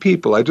see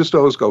people, I just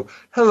always go,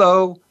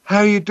 hello, how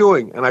are you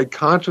doing? And I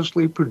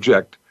consciously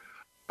project,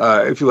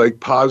 if you like,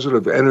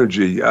 positive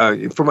energy.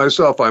 For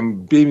myself,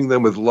 I'm beaming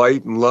them with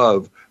light and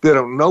love. They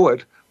don't know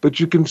it,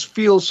 but you can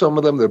feel some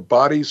of them, their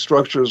body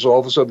structures, all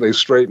of a sudden they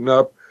straighten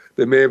up.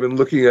 They may have been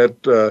looking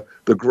at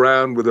the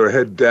ground with their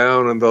head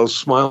down, and they'll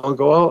smile and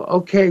go, oh,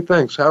 okay,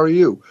 thanks, how are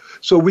you?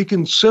 So we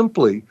can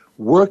simply,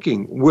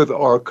 working with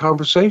our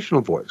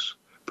conversational voice,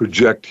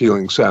 project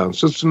healing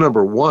sounds. That's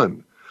number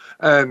one.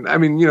 And, I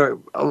mean,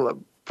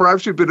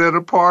 perhaps you've been at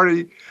a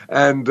party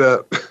and,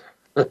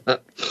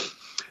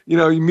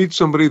 you meet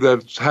somebody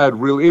that's had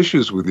real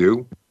issues with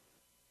you,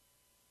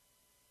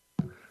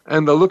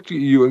 and they'll look at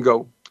you and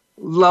go,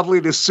 lovely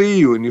to see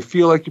you, and you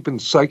feel like you've been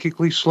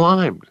psychically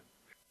slimed.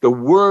 The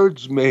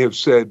words may have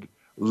said,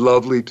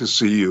 lovely to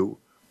see you,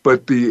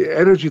 but the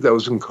energy that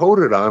was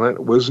encoded on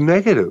it was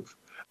negative.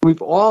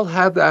 We've all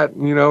had that,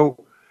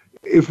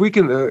 if we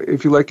can,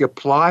 if you like,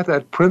 apply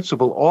that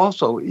principle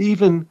also,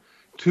 even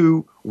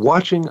to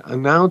watching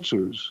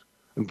announcers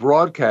and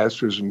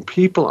broadcasters and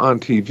people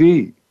on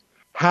TV.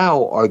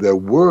 How are their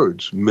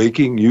words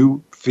making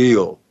you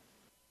feel?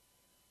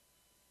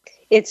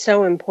 It's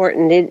so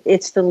important.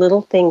 It's the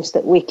little things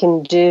that we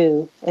can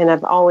do. And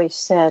I've always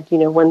said,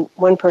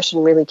 one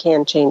person really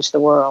can change the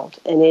world.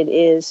 And it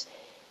is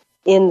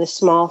in the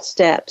small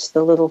steps,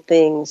 the little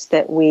things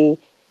that we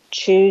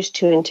choose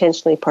to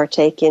intentionally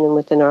partake in and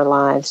within our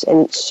lives.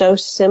 And it's so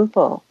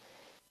simple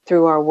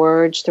through our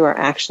words, through our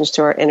actions,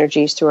 through our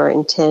energies, through our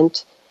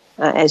intent.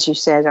 As you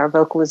said, our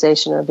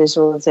vocalization, our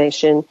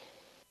visualization.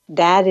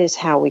 That is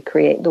how we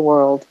create the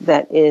world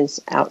that is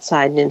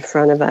outside and in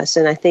front of us.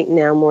 And I think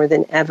now more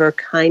than ever,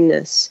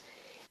 kindness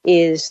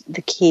is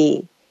the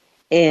key.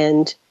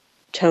 And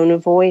tone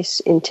of voice,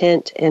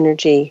 intent,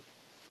 energy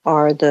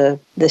are the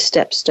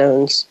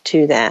stepstones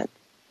to that.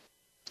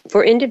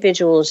 For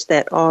individuals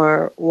that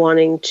are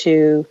wanting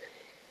to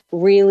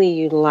really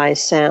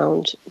utilize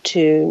sound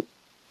to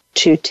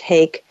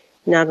take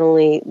not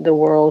only the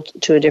world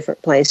to a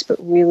different place, but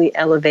really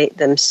elevate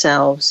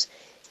themselves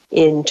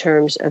in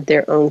terms of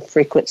their own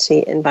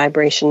frequency and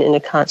vibration in a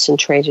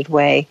concentrated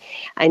way.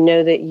 I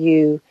know that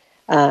you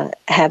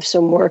have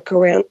some work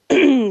around,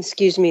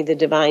 the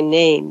divine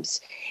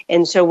names.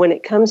 And so when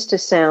it comes to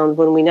sound,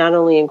 when we not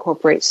only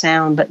incorporate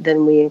sound, but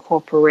then we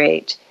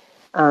incorporate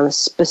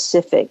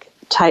specific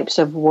types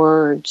of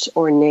words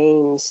or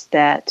names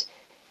that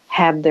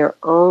have their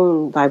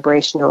own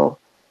vibrational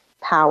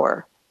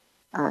power,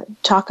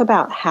 talk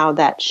about how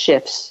that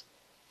shifts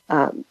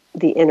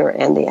the inner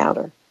and the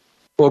outer.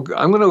 Well,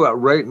 I'm going to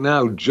right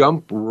now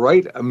jump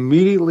right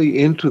immediately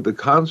into the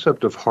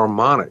concept of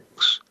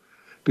harmonics,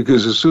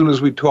 because as soon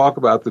as we talk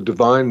about the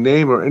divine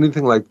name or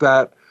anything like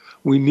that,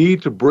 we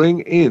need to bring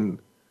in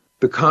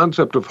the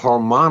concept of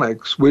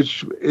harmonics,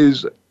 which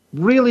is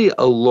really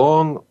a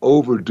long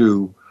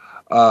overdue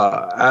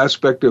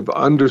aspect of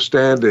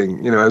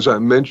understanding. As I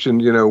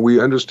mentioned, we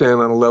understand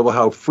on a level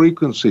how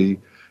frequency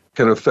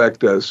can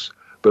affect us,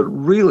 but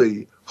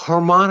really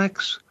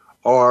harmonics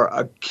are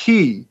a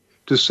key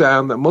to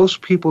sound that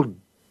most people,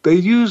 they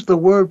use the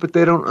word, but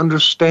they don't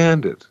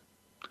understand it.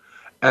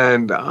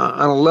 And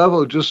on a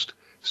level, just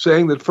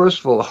saying that, first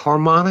of all,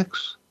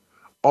 harmonics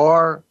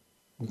are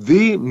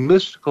the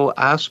mystical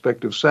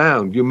aspect of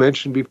sound. You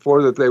mentioned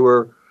before that they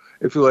were,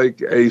 if you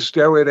like, a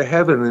stairway to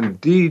heaven.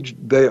 Indeed,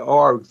 they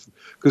are,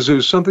 because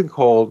there's something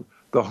called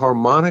the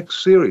harmonic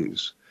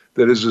series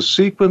that is a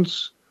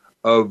sequence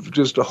of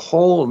just a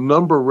whole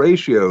number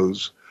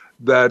ratios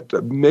that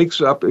makes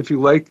up, if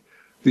you like,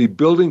 the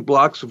building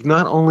blocks of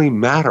not only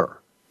matter,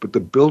 but the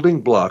building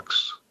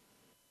blocks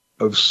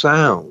of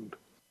sound.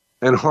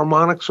 And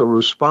harmonics are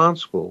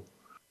responsible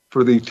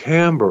for the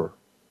timbre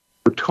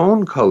or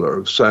tone color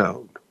of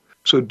sound.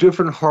 So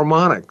different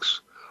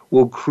harmonics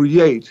will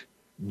create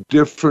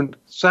different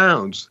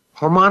sounds.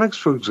 Harmonics,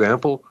 for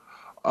example,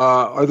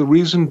 are the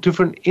reason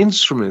different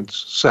instruments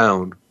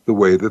sound the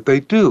way that they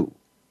do.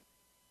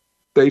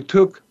 They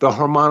took the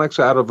harmonics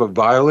out of a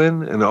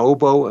violin, an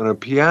oboe, and a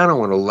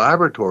piano in a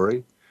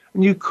laboratory,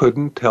 and you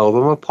couldn't tell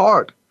them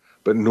apart.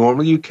 But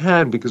normally you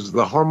can, because of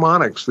the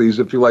harmonics, these,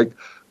 if you like,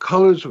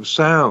 colors of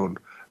sound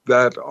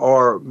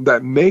that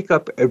make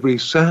up every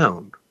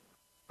sound,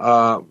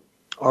 are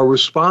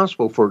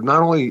responsible for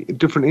not only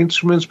different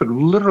instruments, but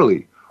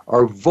literally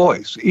our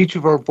voice. Each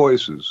of our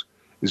voices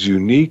is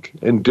unique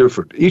and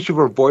different. Each of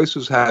our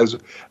voices has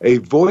a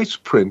voice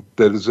print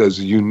that is as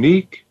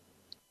unique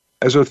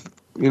as a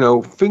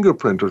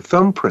fingerprint or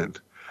thumbprint.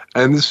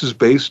 And this is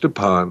based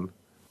upon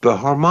the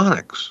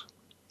harmonics.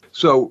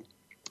 So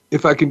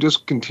if I can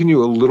just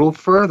continue a little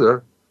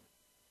further,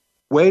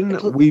 when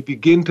we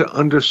begin to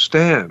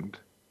understand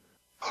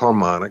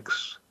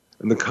harmonics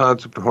and the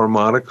concept of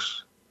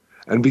harmonics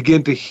and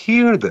begin to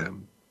hear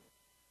them,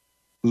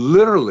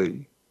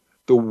 literally,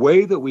 the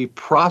way that we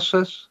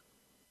process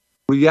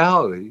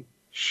reality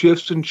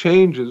shifts and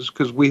changes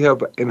because we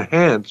have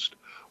enhanced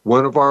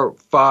one of our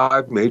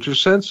 5 major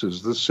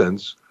senses, the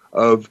sense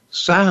of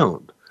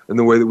sound, and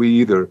the way that we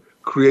either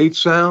create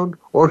sound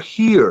or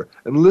hear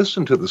and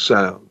listen to the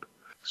sound.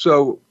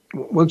 So,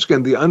 once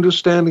again, the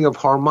understanding of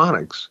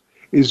harmonics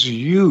is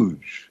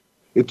huge.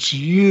 It's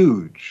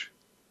huge.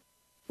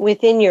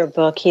 Within your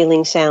book,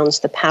 Healing Sounds,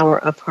 The Power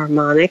of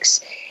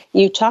Harmonics,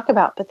 you talk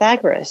about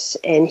Pythagoras,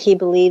 and he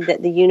believed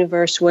that the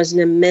universe was an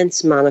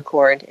immense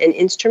monochord, an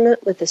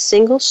instrument with a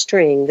single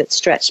string that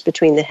stretched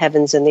between the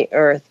heavens and the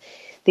earth.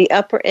 The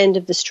upper end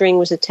of the string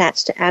was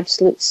attached to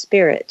absolute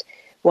spirit,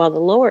 while the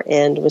lower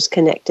end was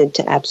connected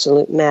to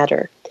absolute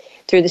matter.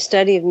 Through the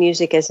study of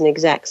music as an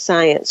exact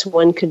science,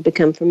 one could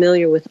become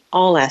familiar with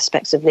all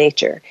aspects of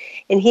nature,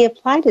 and he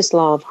applied his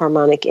law of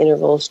harmonic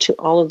intervals to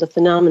all of the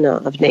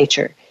phenomena of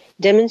nature,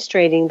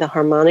 demonstrating the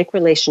harmonic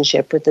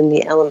relationship within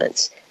the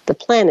elements, the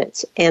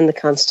planets, and the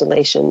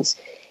constellations.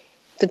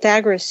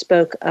 Pythagoras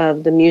spoke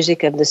of the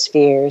music of the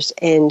spheres,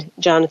 and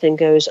Jonathan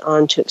goes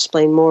on to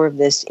explain more of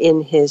this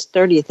in his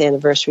 30th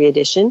anniversary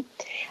edition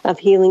of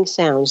Healing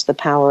Sounds, The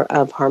Power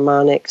of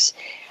Harmonics.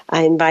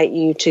 I invite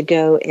you to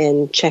go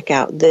and check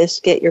out this,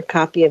 get your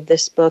copy of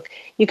this book.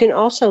 You can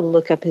also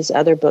look up his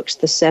other books,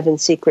 The 7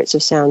 Secrets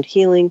of Sound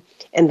Healing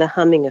and The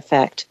Humming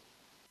Effect,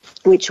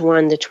 which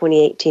won the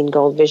 2018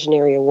 Gold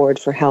Visionary Award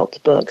for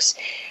Health Books.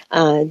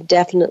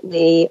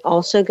 Definitely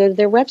also go to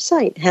their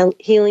website,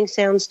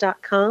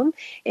 healingsounds.com,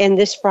 and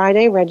this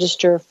Friday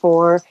register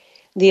for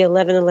the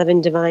 1111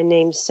 Divine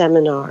Names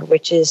Seminar,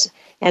 which is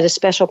at a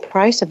special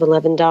price of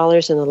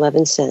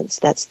 $11.11.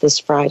 That's this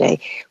Friday.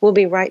 We'll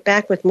be right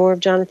back with more of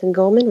Jonathan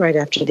Goldman right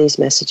after these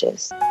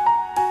messages.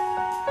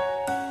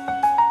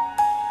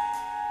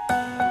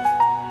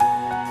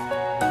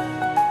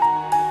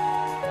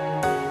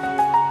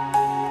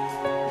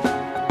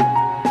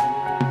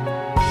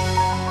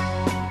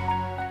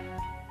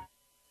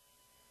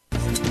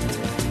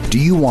 Do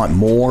you want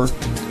more?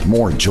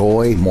 More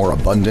joy, more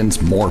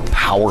abundance, more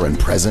power and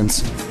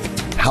presence?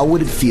 How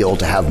would it feel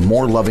to have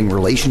more loving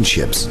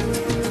relationships,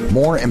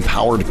 more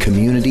empowered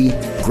community,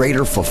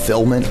 greater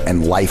fulfillment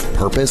and life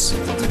purpose?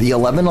 The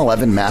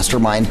 1111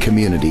 Mastermind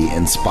community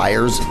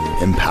inspires,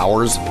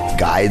 empowers,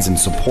 guides, and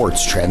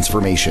supports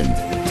transformation.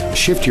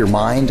 Shift your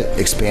mind,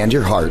 expand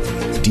your heart,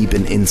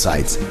 deepen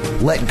insights,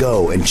 let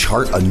go and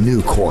chart a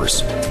new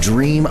course,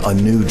 dream a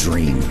new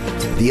dream.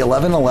 The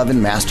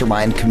 1111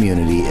 Mastermind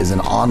community is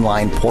an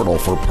online portal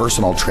for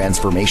personal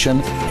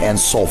transformation and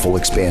soulful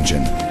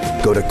expansion.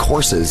 Go to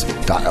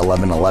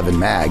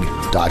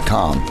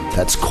courses.1111mag.com.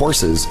 That's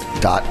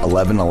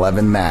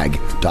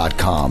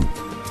courses.1111mag.com.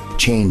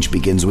 Change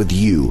begins with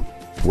you.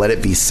 Let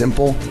it be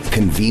simple,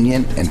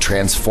 convenient, and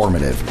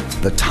transformative.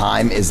 The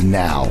time is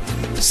now.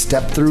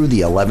 Step through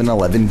the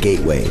 1111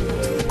 gateway.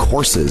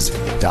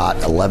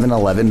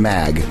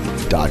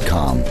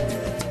 Courses.1111mag.com.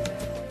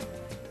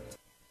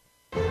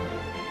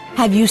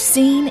 Have you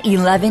seen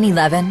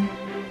 1111?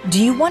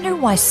 Do you wonder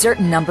why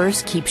certain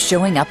numbers keep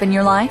showing up in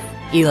your life?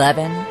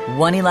 11,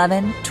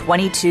 111,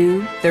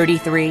 22,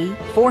 33,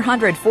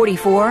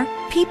 444.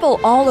 People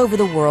all over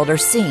the world are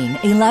seeing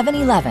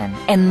 1111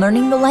 and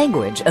learning the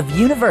language of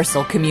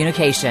universal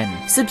communication.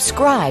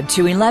 Subscribe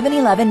to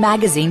 1111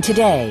 Magazine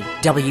today.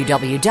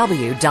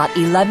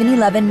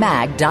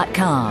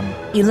 www.1111mag.com.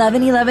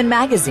 1111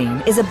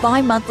 Magazine is a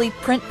bi-monthly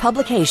print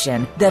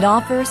publication that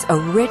offers a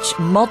rich,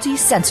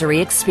 multi-sensory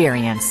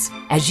experience.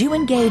 As you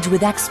engage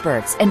with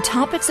experts and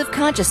topics of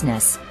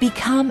consciousness,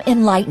 become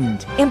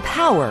enlightened,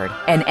 empowered,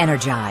 and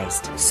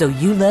energized, so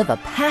you live a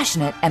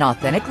passionate and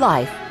authentic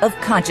life of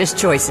conscious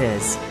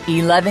choices.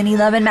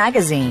 1111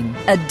 Magazine,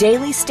 a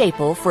daily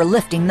staple for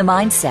lifting the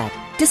mindset,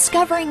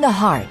 discovering the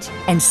heart,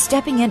 and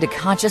stepping into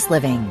conscious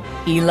living.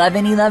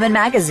 1111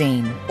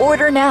 Magazine.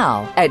 Order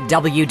now at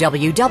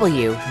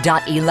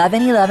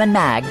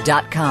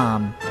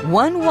www.1111mag.com.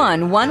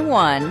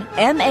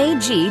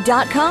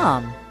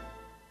 1111mag.com.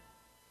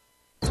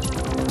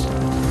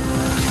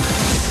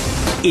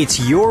 It's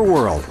your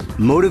world.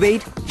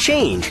 Motivate,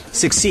 change,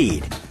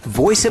 succeed.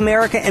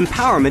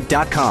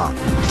 VoiceAmericaEmpowerment.com.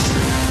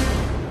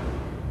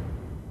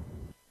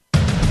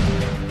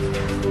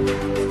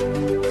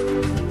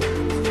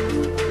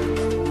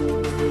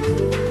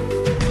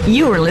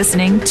 You are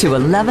listening to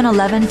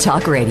 1111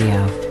 Talk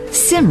Radio.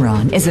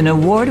 Simran is an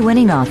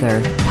award-winning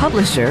author,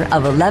 publisher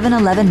of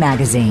 1111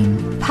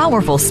 Magazine,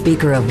 powerful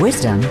speaker of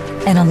wisdom,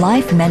 and a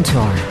life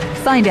mentor.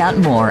 Find out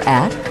more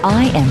at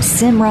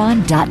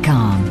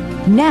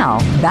IamSimran.com. Now,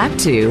 back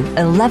to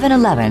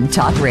 1111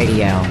 Talk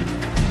Radio.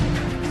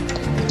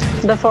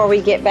 Before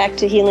we get back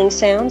to Healing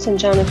Sounds and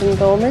Jonathan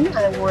Goldman,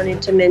 I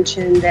wanted to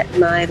mention that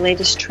my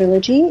latest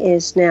trilogy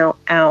is now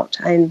out.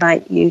 I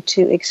invite you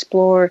to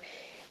explore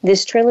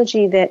This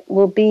trilogy that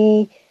will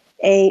be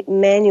a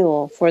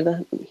manual for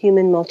the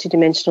human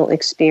multidimensional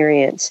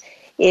experience.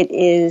 It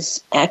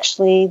is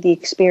actually the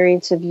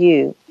experience of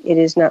you. It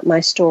is not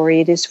my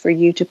story. It is for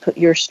you to put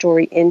your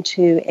story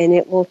into, and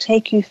it will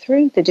take you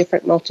through the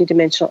different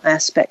multidimensional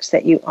aspects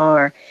that you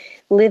are.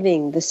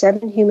 Living the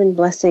 7 Human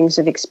Blessings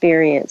of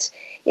Experience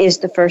is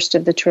the first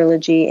of the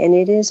trilogy, and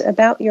it is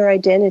about your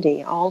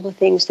identity, all the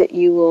things that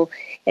you will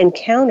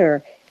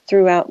encounter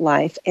throughout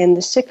life, and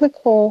the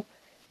cyclical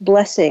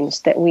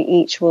blessings that we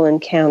each will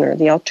encounter,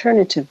 the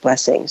alternative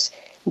blessings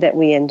that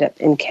we end up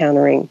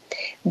encountering.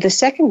 The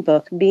second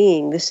book,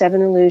 being The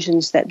 7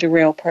 Illusions That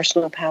Derail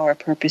Personal Power,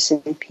 Purpose,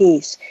 and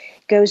Peace,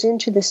 goes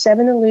into the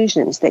 7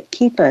 illusions that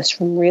keep us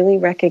from really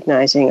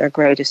recognizing our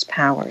greatest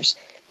powers.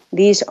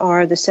 These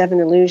are the 7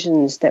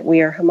 illusions that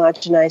we are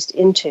homogenized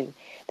into,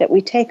 that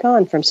we take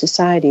on from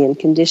society and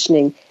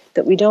conditioning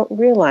that we don't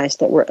realize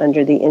that we're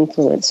under the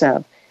influence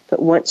of.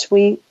 But once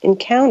we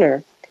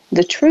encounter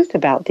the truth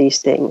about these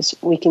things,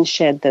 we can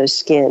shed those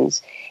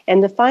skins.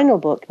 And the final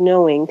book,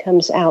 Knowing,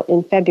 comes out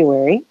in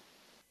February,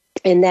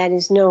 and that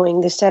is Knowing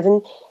the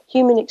 7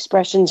 Human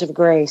Expressions of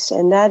Grace,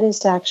 and that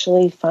is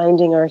actually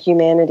finding our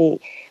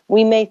humanity.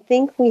 We may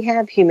think we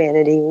have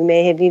humanity. We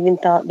may have even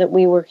thought that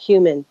we were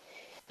human,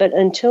 but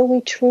until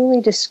we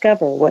truly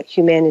discover what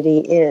humanity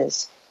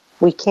is,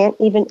 we can't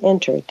even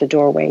enter the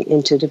doorway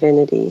into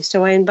divinity.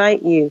 So I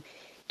invite you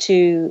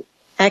to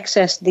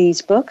access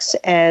these books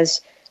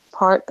as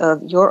part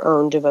of your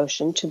own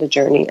devotion to the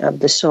journey of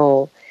the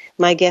soul.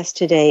 My guest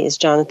today is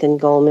Jonathan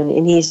Goldman,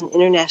 and he's an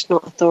international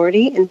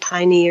authority and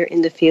pioneer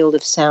in the field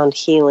of sound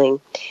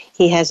healing.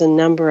 He has a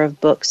number of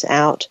books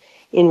out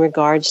in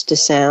regards to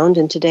sound,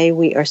 and today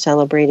we are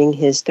celebrating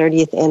his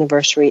 30th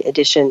anniversary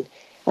edition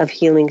of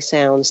Healing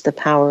Sounds, The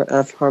Power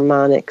of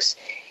Harmonics.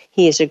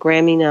 He is a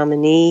Grammy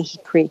nominee. He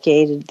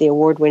created the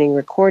award-winning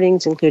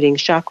recordings, including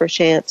Chakra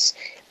Chants,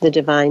 The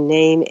Divine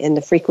Name, and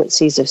the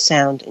Frequencies of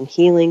Sound and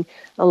Healing,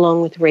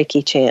 along with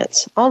Reiki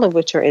Chants, all of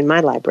which are in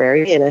my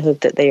library, and I hope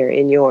that they are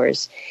in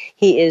yours.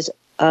 He is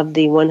of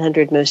the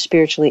 100 most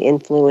spiritually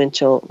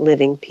influential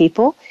living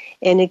people.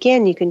 And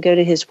again, you can go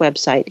to his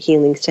website,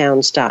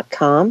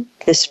 healingsounds.com.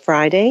 This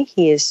Friday,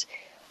 he is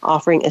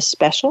offering a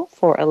special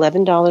for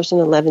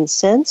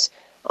 $11.11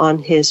 on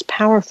his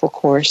powerful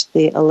course,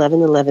 the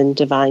 1111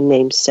 Divine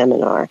Name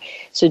Seminar.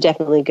 So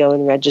definitely go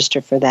and register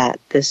for that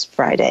this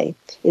Friday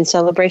in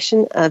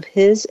celebration of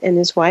his and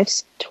his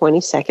wife's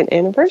 22nd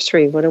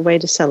anniversary. What a way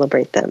to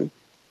celebrate them.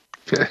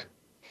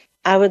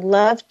 I would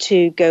love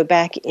to go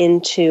back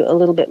into a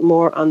little bit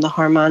more on the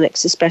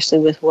harmonics, especially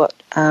with what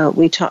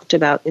we talked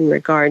about in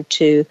regard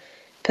to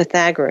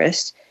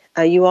Pythagoras.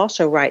 You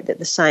also write that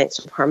the science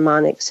of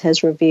harmonics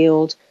has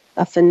revealed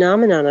a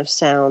phenomenon of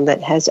sound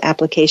that has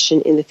application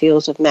in the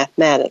fields of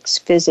mathematics,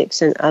 physics,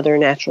 and other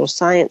natural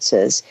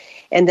sciences,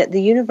 and that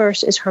the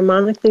universe is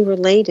harmonically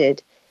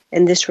related,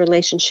 and this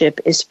relationship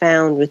is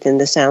found within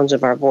the sounds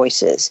of our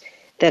voices,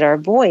 that our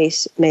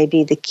voice may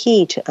be the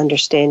key to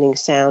understanding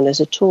sound as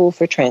a tool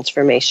for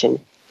transformation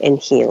and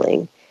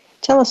healing.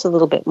 Tell us a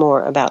little bit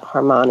more about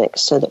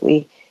harmonics so that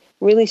we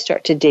really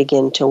start to dig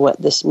into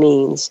what this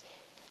means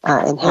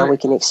and how we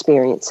can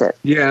experience it.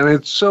 Yeah, and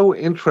it's so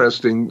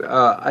interesting.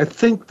 I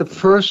think the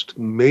first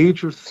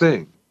major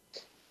thing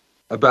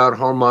about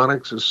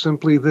harmonics is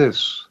simply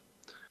this.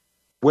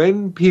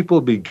 When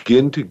people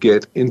begin to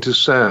get into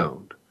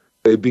sound,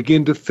 they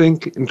begin to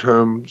think in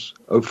terms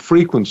of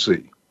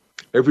frequency.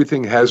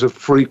 Everything has a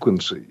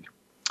frequency.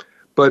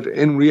 But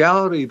in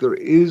reality, there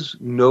is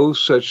no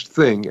such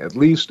thing, at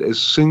least as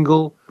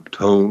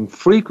single-tone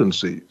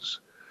frequencies.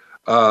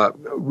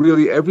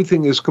 Really,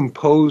 everything is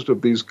composed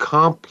of these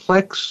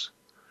complex,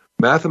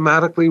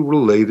 mathematically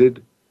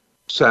related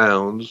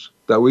sounds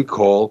that we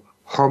call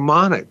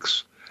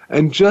harmonics.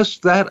 And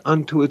just that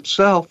unto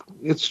itself,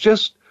 it's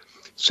just,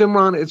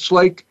 Simran, it's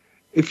like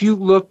if you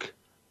look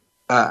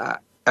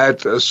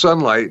at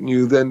sunlight and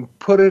you then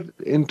put it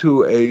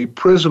into a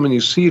prism and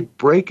you see it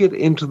break it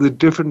into the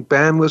different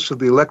bandwidths of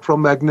the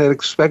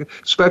electromagnetic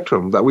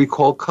spectrum that we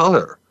call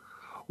color.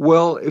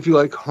 Well, if you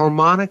like,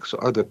 harmonics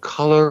are the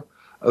color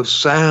of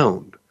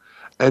sound,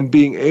 and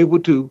being able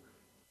to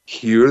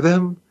hear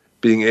them,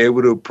 being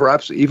able to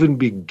perhaps even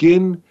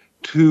begin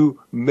to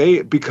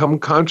become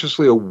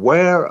consciously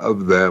aware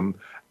of them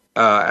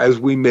as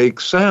we make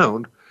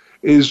sound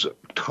is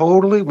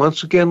totally,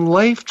 once again,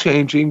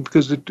 life-changing,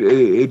 because it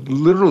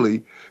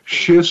literally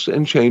shifts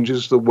and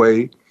changes the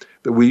way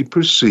that we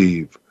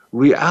perceive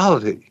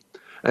reality.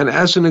 And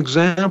as an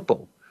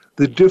example,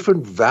 the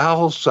different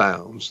vowel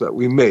sounds that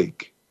we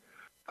make,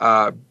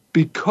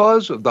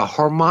 because of the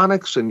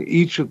harmonics in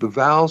each of the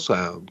vowel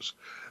sounds,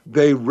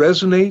 they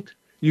resonate.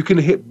 You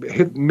can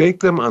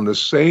make them on the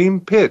same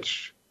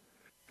pitch,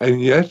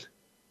 and yet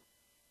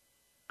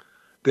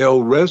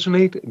they'll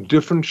resonate in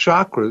different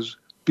chakras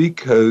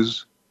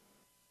because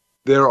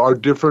there are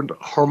different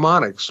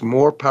harmonics,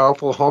 more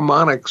powerful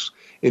harmonics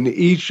in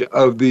each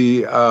of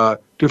the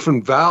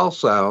different vowel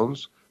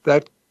sounds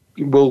that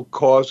will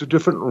cause a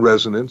different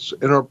resonance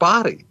in our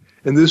body.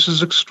 And this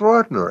is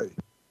extraordinary.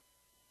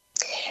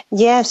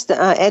 Yes,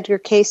 Edgar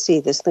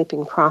Cayce, the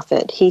sleeping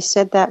prophet, he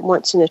said that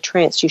once in a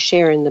trance. You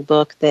share in the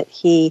book that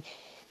he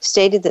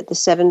stated that the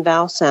 7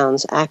 vowel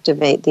sounds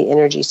activate the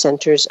energy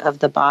centers of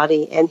the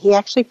body, and he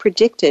actually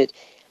predicted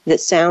that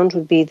sound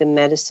would be the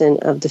medicine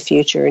of the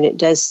future, and it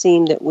does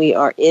seem that we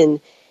are in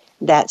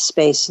that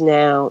space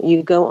now.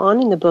 You go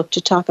on in the book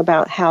to talk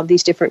about how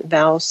these different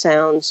vowel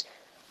sounds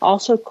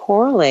also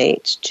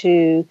correlate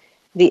to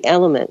the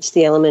elements,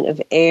 the element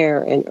of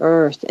air and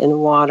earth and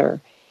water,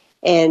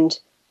 and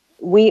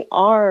we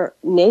are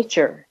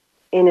nature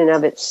in and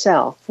of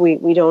itself.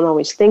 We don't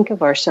always think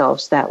of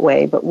ourselves that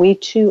way, but we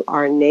too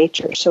are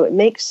nature. So it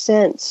makes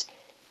sense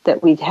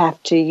that we'd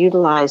have to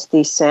utilize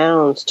these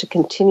sounds to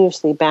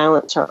continuously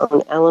balance our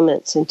own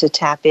elements and to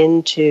tap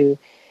into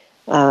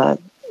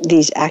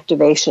these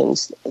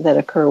activations that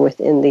occur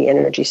within the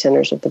energy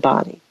centers of the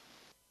body.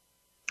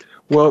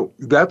 Well,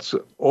 that's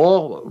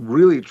all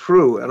really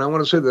true. And I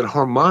want to say that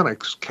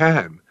harmonics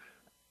can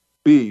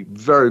be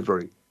very,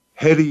 very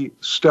heady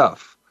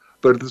stuff.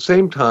 But at the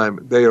same time,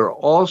 they are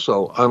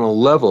also on a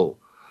level,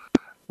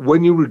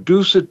 when you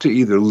reduce it to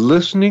either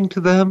listening to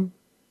them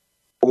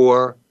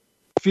or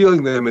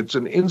feeling them, it's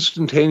an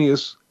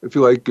instantaneous, if you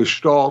like,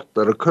 gestalt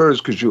that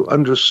occurs because you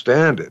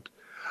understand it.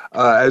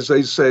 As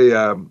they say,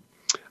 a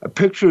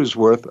picture is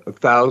worth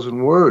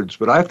 1,000 words.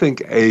 But I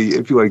think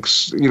if you like,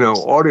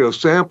 audio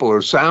sample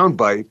or sound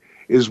bite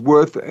is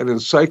worth an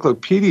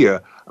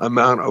encyclopedia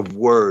amount of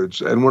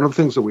words. And one of the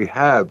things that we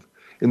have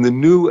in the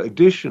new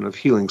edition of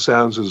Healing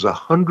Sounds is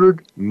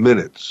 100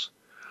 minutes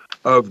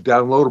of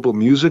downloadable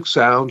music,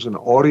 sounds, and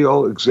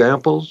audio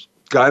examples,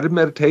 guided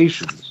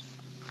meditations,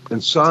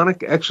 and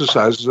sonic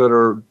exercises that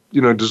are,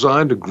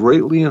 designed to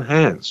greatly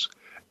enhance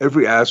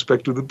every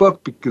aspect of the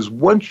book. Because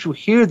once you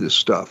hear this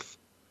stuff,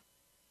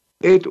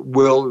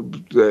 it'll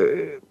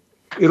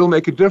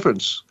make a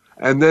difference.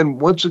 And then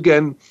once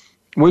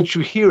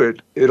you hear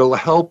it, it'll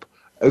help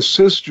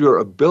assist your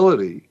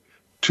ability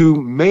to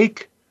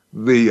make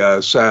the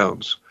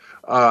sounds.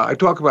 I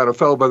talk about a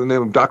fellow by the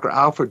name of Dr.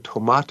 Alfred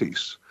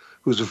Tomatis,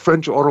 who's a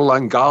French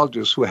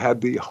otolaryngologist who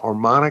had the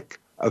harmonic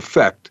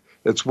effect.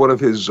 That's one of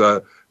his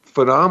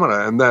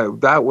phenomena, and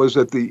that was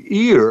that the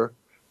ear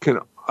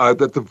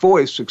that the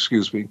voice,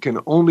 can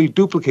only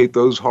duplicate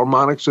those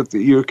harmonics that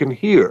the ear can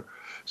hear.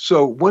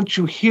 So once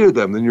you hear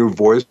them, then your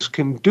voice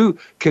can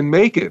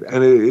make it,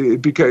 and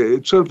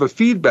it's sort of a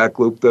feedback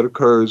loop that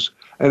occurs,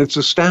 and it's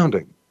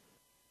astounding.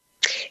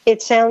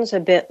 It sounds a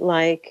bit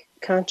like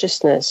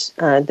consciousness,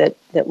 that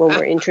when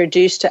we're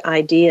introduced to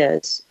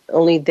ideas,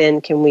 only then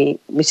can we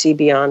see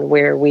beyond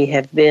where we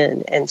have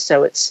been. And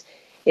so it's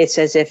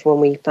as if when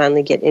we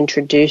finally get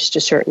introduced to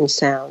certain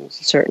sounds,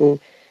 certain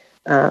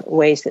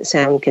ways that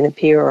sound can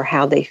appear or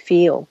how they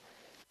feel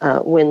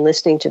when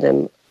listening to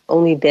them,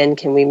 only then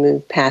can we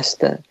move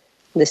past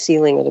the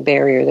ceiling or the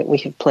barrier that we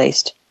have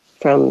placed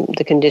from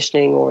the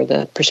conditioning or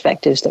the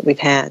perspectives that we've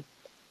had.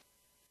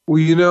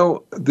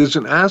 Well, there's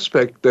an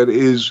aspect that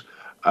is,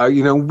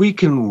 we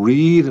can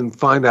read and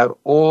find out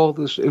all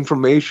this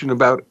information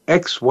about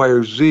X, Y,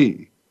 or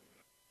Z.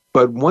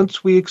 But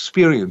once we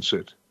experience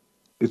it,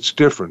 it's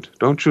different.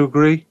 Don't you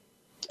agree?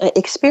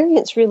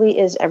 Experience really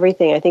is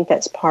everything. I think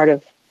that's part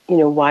of,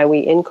 why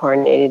we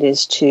incarnated,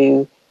 is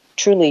to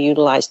truly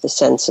utilize the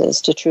senses,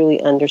 to truly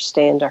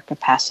understand our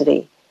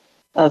capacity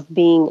of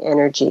being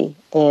energy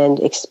and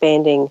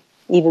expanding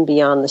even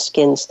beyond the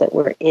skins that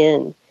we're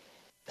in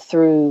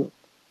through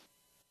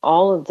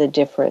all of the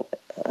different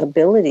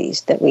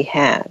abilities that we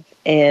have.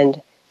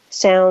 And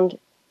sound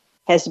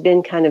has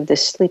been kind of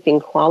this sleeping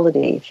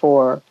quality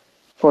for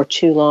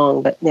too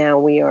long, but now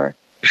we are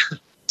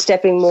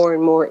stepping more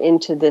and more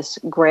into this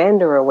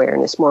grander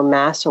awareness, more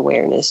mass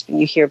awareness.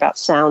 You hear about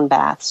sound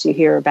baths, you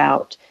hear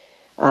about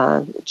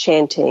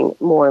chanting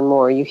more and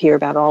more, you hear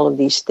about all of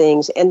these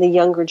things, and the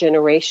younger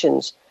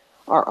generations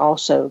are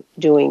also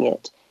doing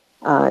it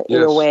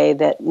in a way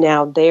that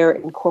now they're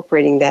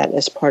incorporating that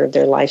as part of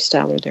their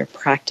lifestyle or their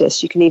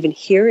practice. You can even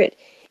hear it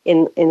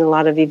in a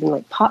lot of even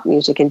like pop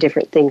music and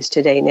different things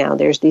today now.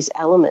 There's these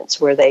elements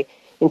where they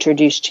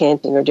introduce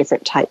chanting or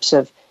different types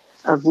of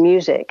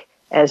music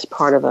as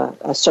part of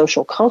a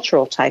social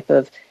cultural type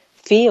of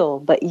feel,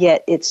 but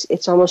yet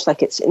it's almost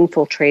like it's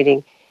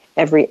infiltrating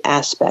every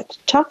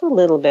aspect. Talk a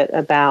little bit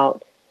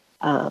about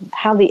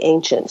how the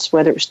ancients,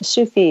 whether it's the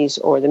Sufis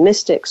or the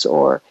mystics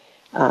or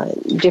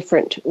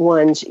different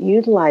ones,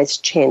 utilize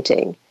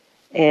chanting,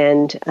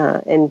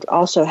 and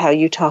also how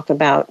you talk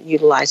about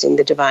utilizing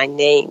the divine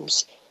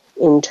names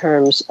in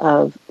terms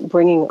of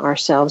bringing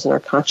ourselves and our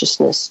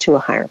consciousness to a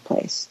higher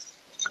place.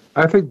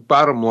 I think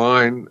bottom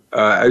line,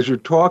 as you're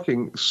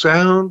talking,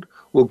 sound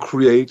will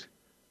create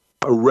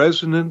a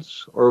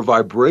resonance or a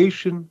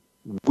vibration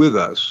with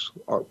us,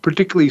 or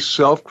particularly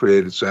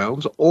self-created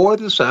sounds, or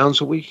the sounds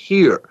that we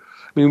hear.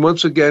 I mean,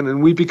 once again,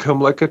 and we become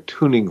like a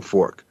tuning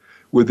fork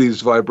with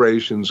these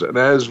vibrations. And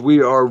as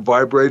we are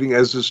vibrating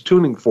as this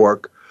tuning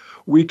fork,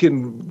 we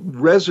can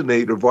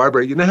resonate or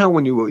vibrate. You know how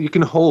when you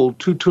can hold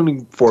two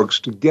tuning forks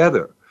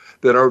together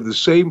that are of the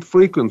same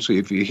frequency,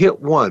 if you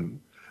hit one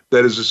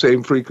that is the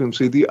same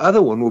frequency, the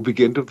other one will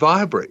begin to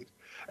vibrate.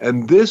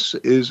 And this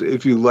is,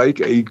 if you like,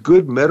 a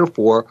good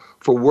metaphor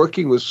for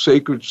working with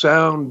sacred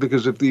sound,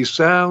 because if these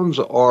sounds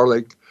are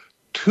like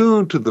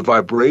tuned to the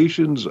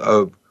vibrations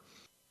of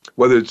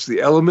whether it's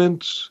the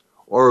elements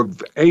or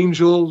of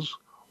angels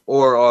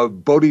or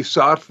of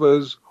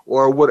bodhisattvas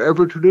or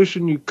whatever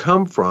tradition you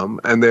come from,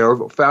 and they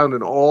are found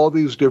in all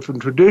these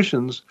different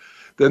traditions,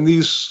 then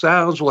these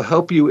sounds will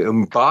help you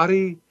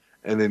embody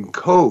and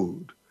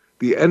encode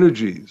the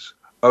energies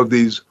of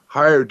these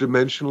higher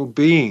dimensional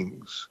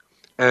beings.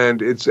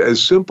 And it's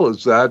as simple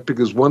as that,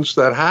 because once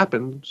that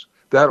happens,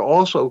 that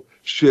also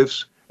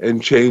shifts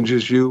and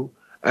changes you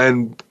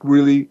and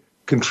really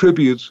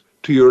contributes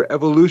to your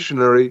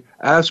evolutionary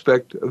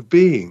aspect of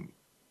being.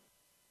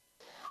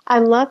 I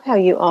love how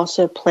you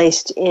also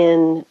placed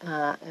in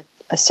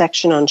a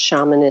section on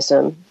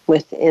shamanism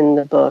within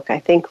the book. I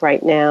think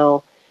right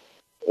now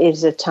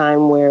is a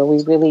time where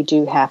we really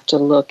do have to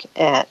look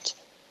at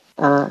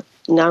not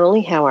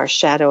only how our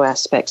shadow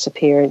aspects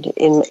appeared.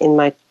 In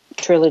my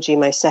trilogy,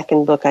 my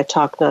second book, I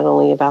talk not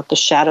only about the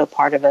shadow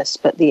part of us,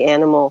 but the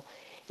animal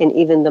and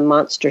even the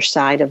monster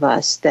side of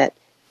us that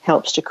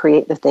helps to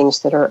create the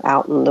things that are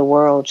out in the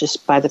world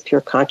just by the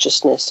pure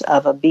consciousness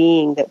of a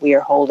being that we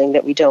are holding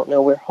that we don't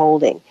know we're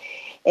holding.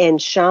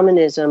 And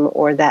shamanism,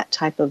 or that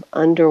type of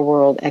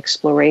underworld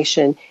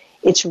exploration,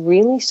 it's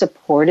really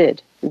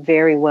supported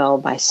very well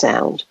by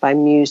sound, by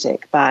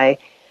music, by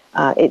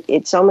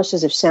it's almost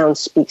as if sound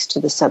speaks to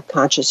the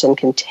subconscious and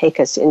can take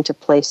us into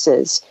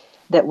places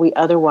that we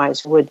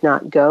otherwise would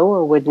not go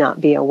or would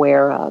not be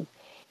aware of.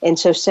 And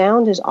so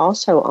sound is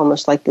also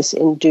almost like this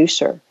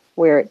inducer,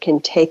 where it can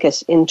take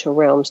us into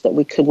realms that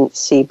we couldn't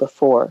see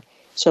before.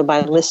 So by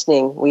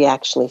listening, we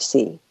actually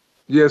see.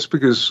 Yes,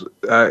 because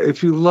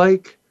if you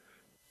like,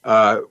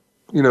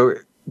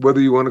 whether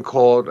you want to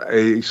call it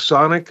a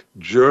sonic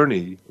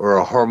journey or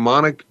a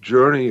harmonic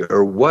journey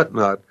or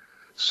whatnot,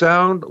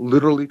 sound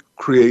literally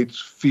creates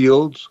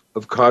fields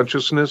of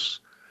consciousness,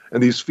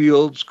 and these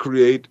fields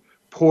create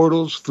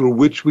portals through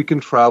which we can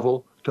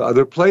travel to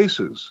other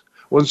places.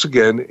 Once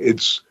again,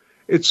 it's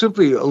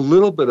simply a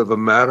little bit of a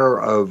matter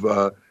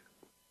of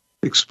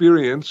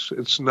experience.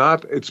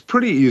 It's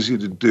pretty easy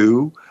to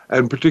do,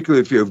 and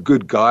particularly if you have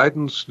good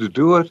guidance to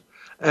do it.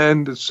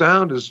 And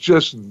sound is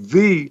just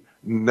the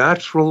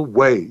natural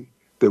way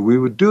that we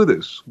would do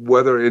this,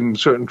 whether in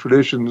certain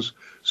traditions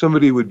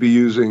somebody would be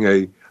using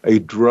a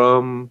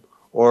drum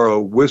or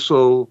a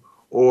whistle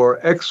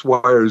or X, Y,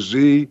 or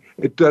Z.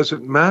 It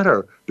doesn't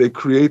matter. They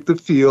create the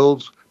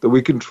fields that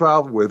we can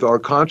travel with our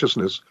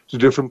consciousness to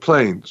different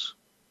planes.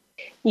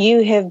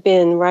 You have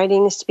been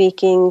writing,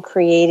 speaking,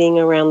 creating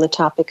around the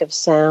topic of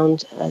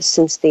sound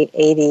since the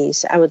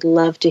 80s. I would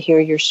love to hear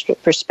your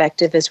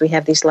perspective as we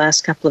have these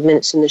last couple of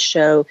minutes in the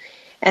show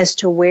as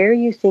to where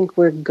you think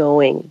we're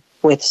going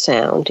with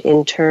sound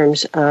in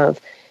terms of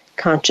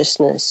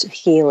consciousness,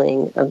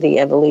 healing, of the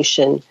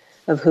evolution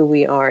of who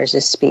we are as a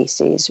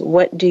species.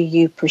 What do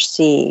you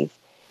perceive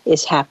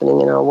is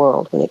happening in our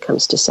world when it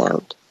comes to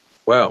sound?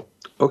 Well,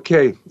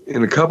 okay,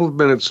 in a couple of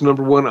minutes,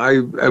 number one, I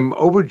am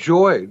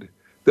overjoyed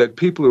that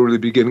people are really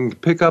beginning to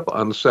pick up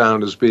on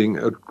sound as being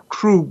a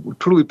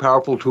truly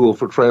powerful tool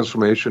for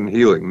transformation and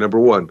healing, number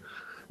one.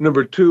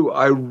 Number two,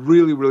 I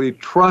really, really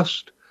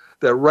trust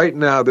that right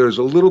now there's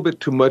a little bit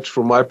too much,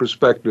 from my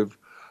perspective,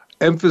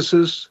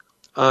 emphasis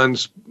on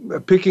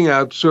picking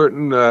out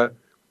certain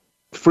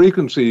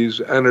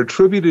frequencies and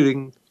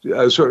attributing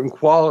certain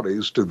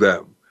qualities to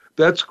them.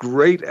 That's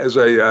great as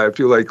I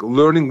feel like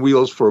learning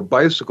wheels for a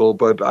bicycle,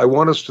 but I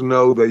want us to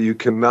know that you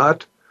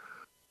cannot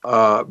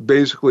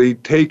basically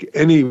take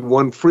any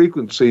one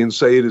frequency and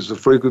say it is the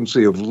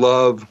frequency of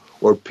love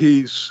or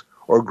peace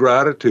or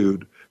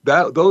gratitude.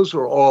 Those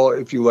are all,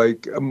 if you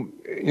like,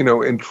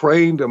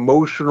 entrained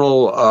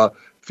emotional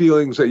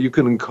feelings that you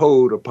can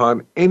encode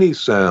upon any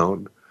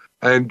sound.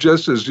 And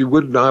just as you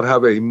would not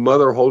have a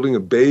mother holding a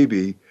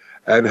baby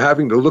and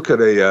having to look at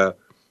a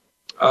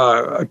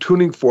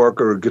tuning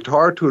fork or a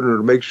guitar tuner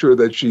to make sure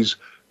that she's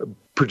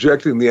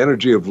projecting the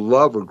energy of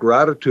love or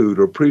gratitude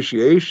or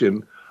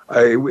appreciation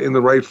in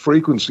the right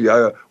frequency,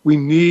 we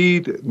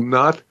need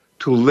not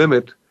to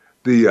limit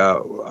the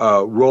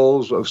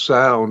roles of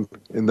sound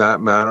in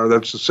that manner.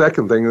 That's the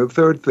second thing. And the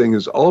third thing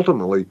is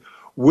ultimately,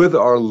 with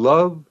our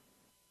love,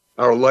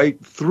 our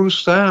light through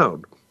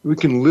sound, we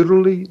can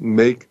literally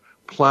make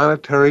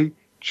planetary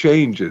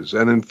changes.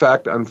 And in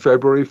fact, on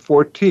February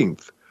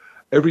 14th,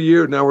 every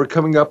year now we're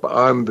coming up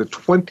on the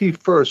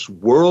 21st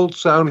World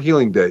Sound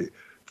Healing Day,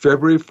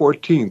 February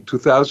 14th,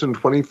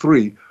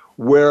 2023,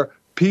 where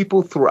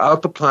people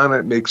throughout the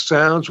planet make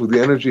sounds with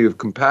the energy of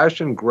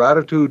compassion,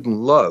 gratitude,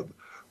 and love,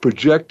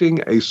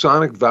 projecting a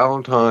sonic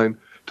valentine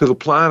to the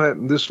planet.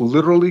 And this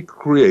literally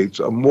creates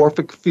a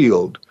morphic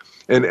field,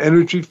 an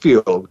energy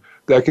field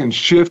that can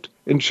shift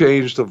and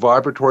change the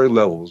vibratory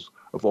levels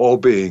of all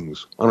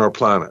beings on our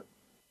planet.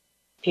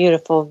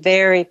 Beautiful,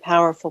 very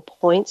powerful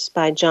points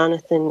by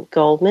Jonathan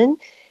Goldman.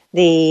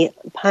 the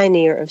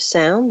pioneer of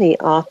sound, the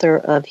author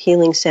of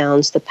Healing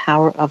Sounds, The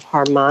Power of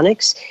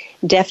Harmonics.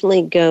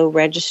 Definitely go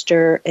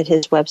register at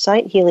his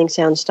website,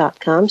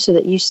 healingsounds.com, so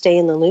that you stay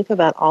in the loop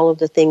about all of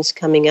the things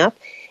coming up,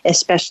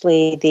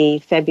 especially the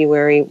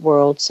February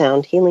World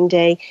Sound Healing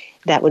Day.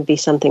 That would be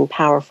something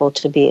powerful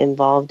to be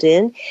involved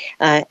in.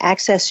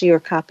 Access your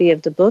copy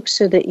of the book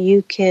so that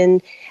you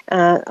can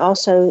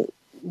also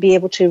be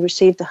able to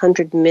receive the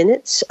 100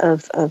 minutes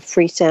of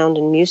free sound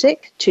and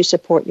music to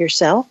support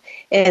yourself.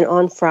 And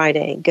on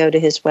Friday, go to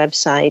his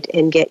website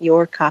and get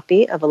your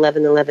copy of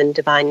 1111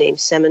 Divine Name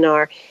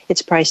Seminar.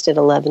 It's priced at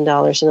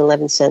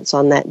 $11.11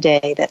 on that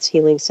day. That's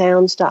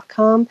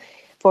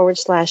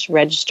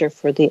healingsounds.com/register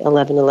for the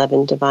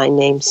 1111 Divine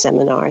Name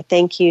Seminar.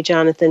 Thank you,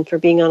 Jonathan, for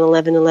being on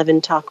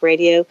 1111 Talk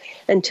Radio.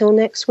 Until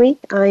next week,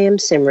 I am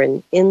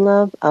Simran, in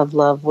love, of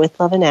love, with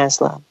love, and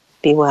as love.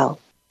 Be well.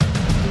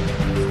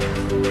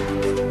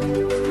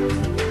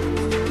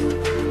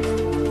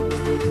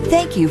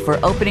 Thank you for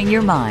opening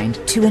your mind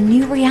to a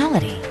new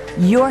reality,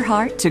 your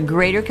heart to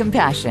greater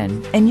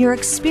compassion, and your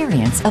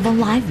experience of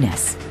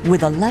aliveness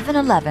with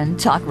 1111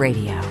 Talk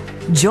Radio.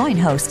 Join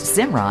host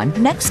Simran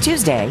next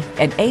Tuesday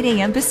at 8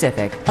 a.m.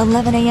 Pacific,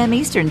 11 a.m.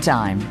 Eastern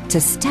Time to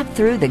step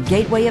through the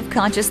gateway of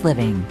conscious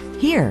living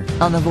here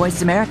on the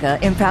Voice America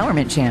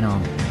Empowerment Channel.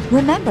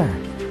 Remember,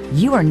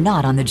 you are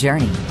not on the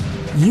journey.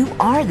 You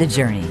are the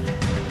journey.